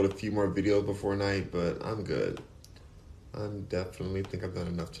upload a few more videos before night, but I'm good. I'm definitely think I've done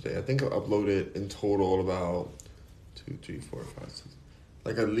enough today. I think I've uploaded in total about 2, 3, 4, 5, 6,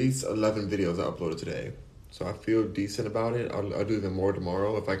 like at least 11 videos I uploaded today. So I feel decent about it. I'll do even more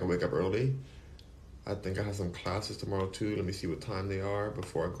tomorrow if I can wake up early. I think I have some classes tomorrow too. Let me see what time they are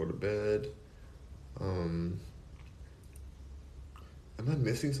before I go to bed. Um, am I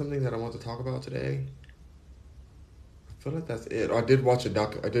missing something that I want to talk about today? I feel like that's it. Oh, I did watch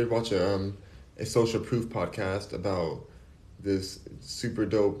a Social Proof podcast about this super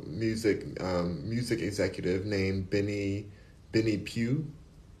dope music executive named Benny Pugh.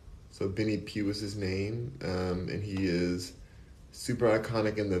 So Benny Pugh is his name, and he is super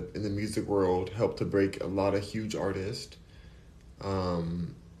iconic in the music world. Helped to break a lot of huge artists.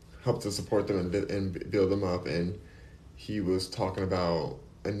 Um, Helped to support them and build them up. And he was talking about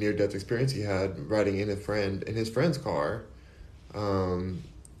a near death experience he had riding in his friend's car, um,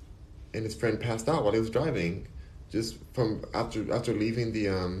 and his friend passed out while he was driving, just from after leaving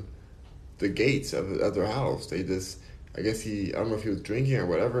the gates of their house. They just, I guess I don't know if he was drinking or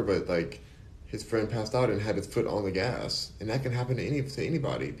whatever, but like his friend passed out and had his foot on the gas, and that can happen to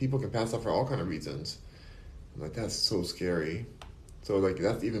anybody. People can pass out for all kind of reasons. I'm like, that's so scary. So like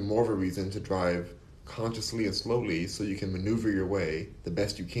that's even more of a reason to drive consciously and slowly so you can maneuver your way the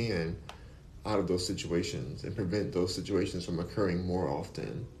best you can out of those situations and prevent those situations from occurring more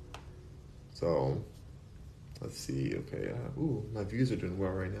often. So let's see. Okay. My views are doing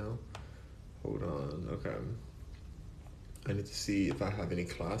well right now. Hold on. Okay. I need to see if I have any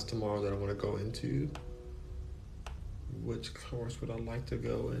class tomorrow that I want to go into. Which course would I like to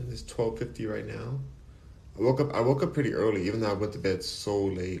go in? It's 12:50 right now. I woke up pretty early, even though I went to bed so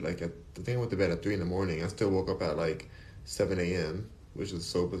late. Like I think I went to bed at 3 in the morning. I still woke up at like 7 a.m., which is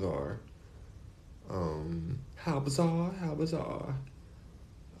so bizarre. How bizarre? How bizarre?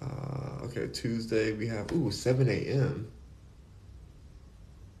 Okay, Tuesday we have 7 a.m.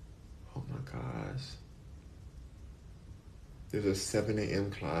 Oh my gosh, there's a 7 a.m.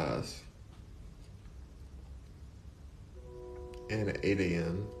 class. and an 8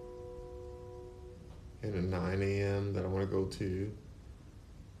 a.m. and a 9 a.m. that I want to go to.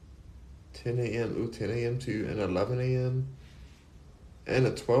 10 a.m. Ooh, 10 a.m. too, and 11 a.m. and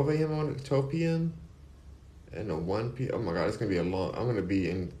a 12 a.m. on 12 p.m. and a 1 p.m. Oh my God, it's gonna be a long. I'm gonna be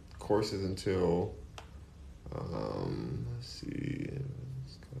in courses until. Let's see.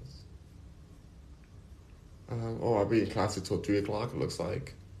 I'll be in class until 3 o'clock. It looks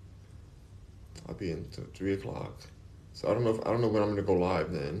like I'll be until 3 o'clock. So I don't know when I'm gonna go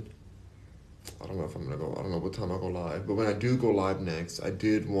live then. I don't know if I'm gonna go. I don't know what time I'll go live. But when I do go live next, I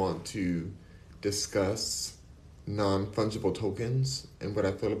did want to discuss non-fungible tokens and what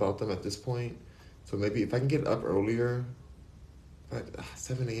I feel about them at this point. So maybe if I can get up earlier, but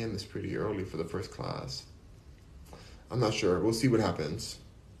 7 a.m. is pretty early for the first class. I'm not sure. We'll see what happens.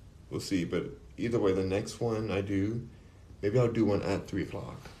 We'll see. But either way, the next one I do, maybe I'll do one at 3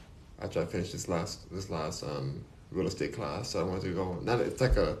 o'clock after I finish this last real estate class. So I want to go. Not it's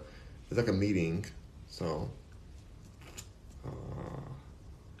like a meeting. So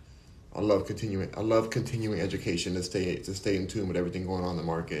I love continuing education to stay in tune with everything going on in the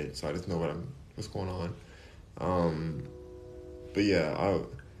market. So I just know what's going on. But yeah,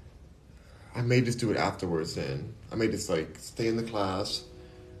 I may just do it afterwards then. I may just like stay in the class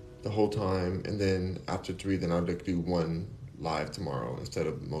the whole time, and then after 3, then I'll like do one live tomorrow instead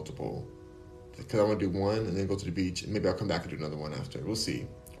of multiple. Because I want to do one and then go to the beach, and maybe I'll come back and do another one after. We'll see.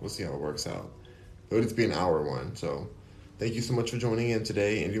 We'll see how it works out. It'll just be an hour one. So thank you so much for joining in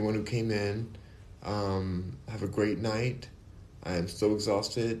today. Everyone who came in, have a great night. I am so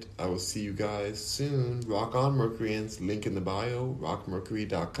exhausted. I will see you guys soon. Rock on, Mercuryans. Link in the bio,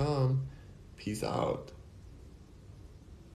 rockmercury.com. Peace out.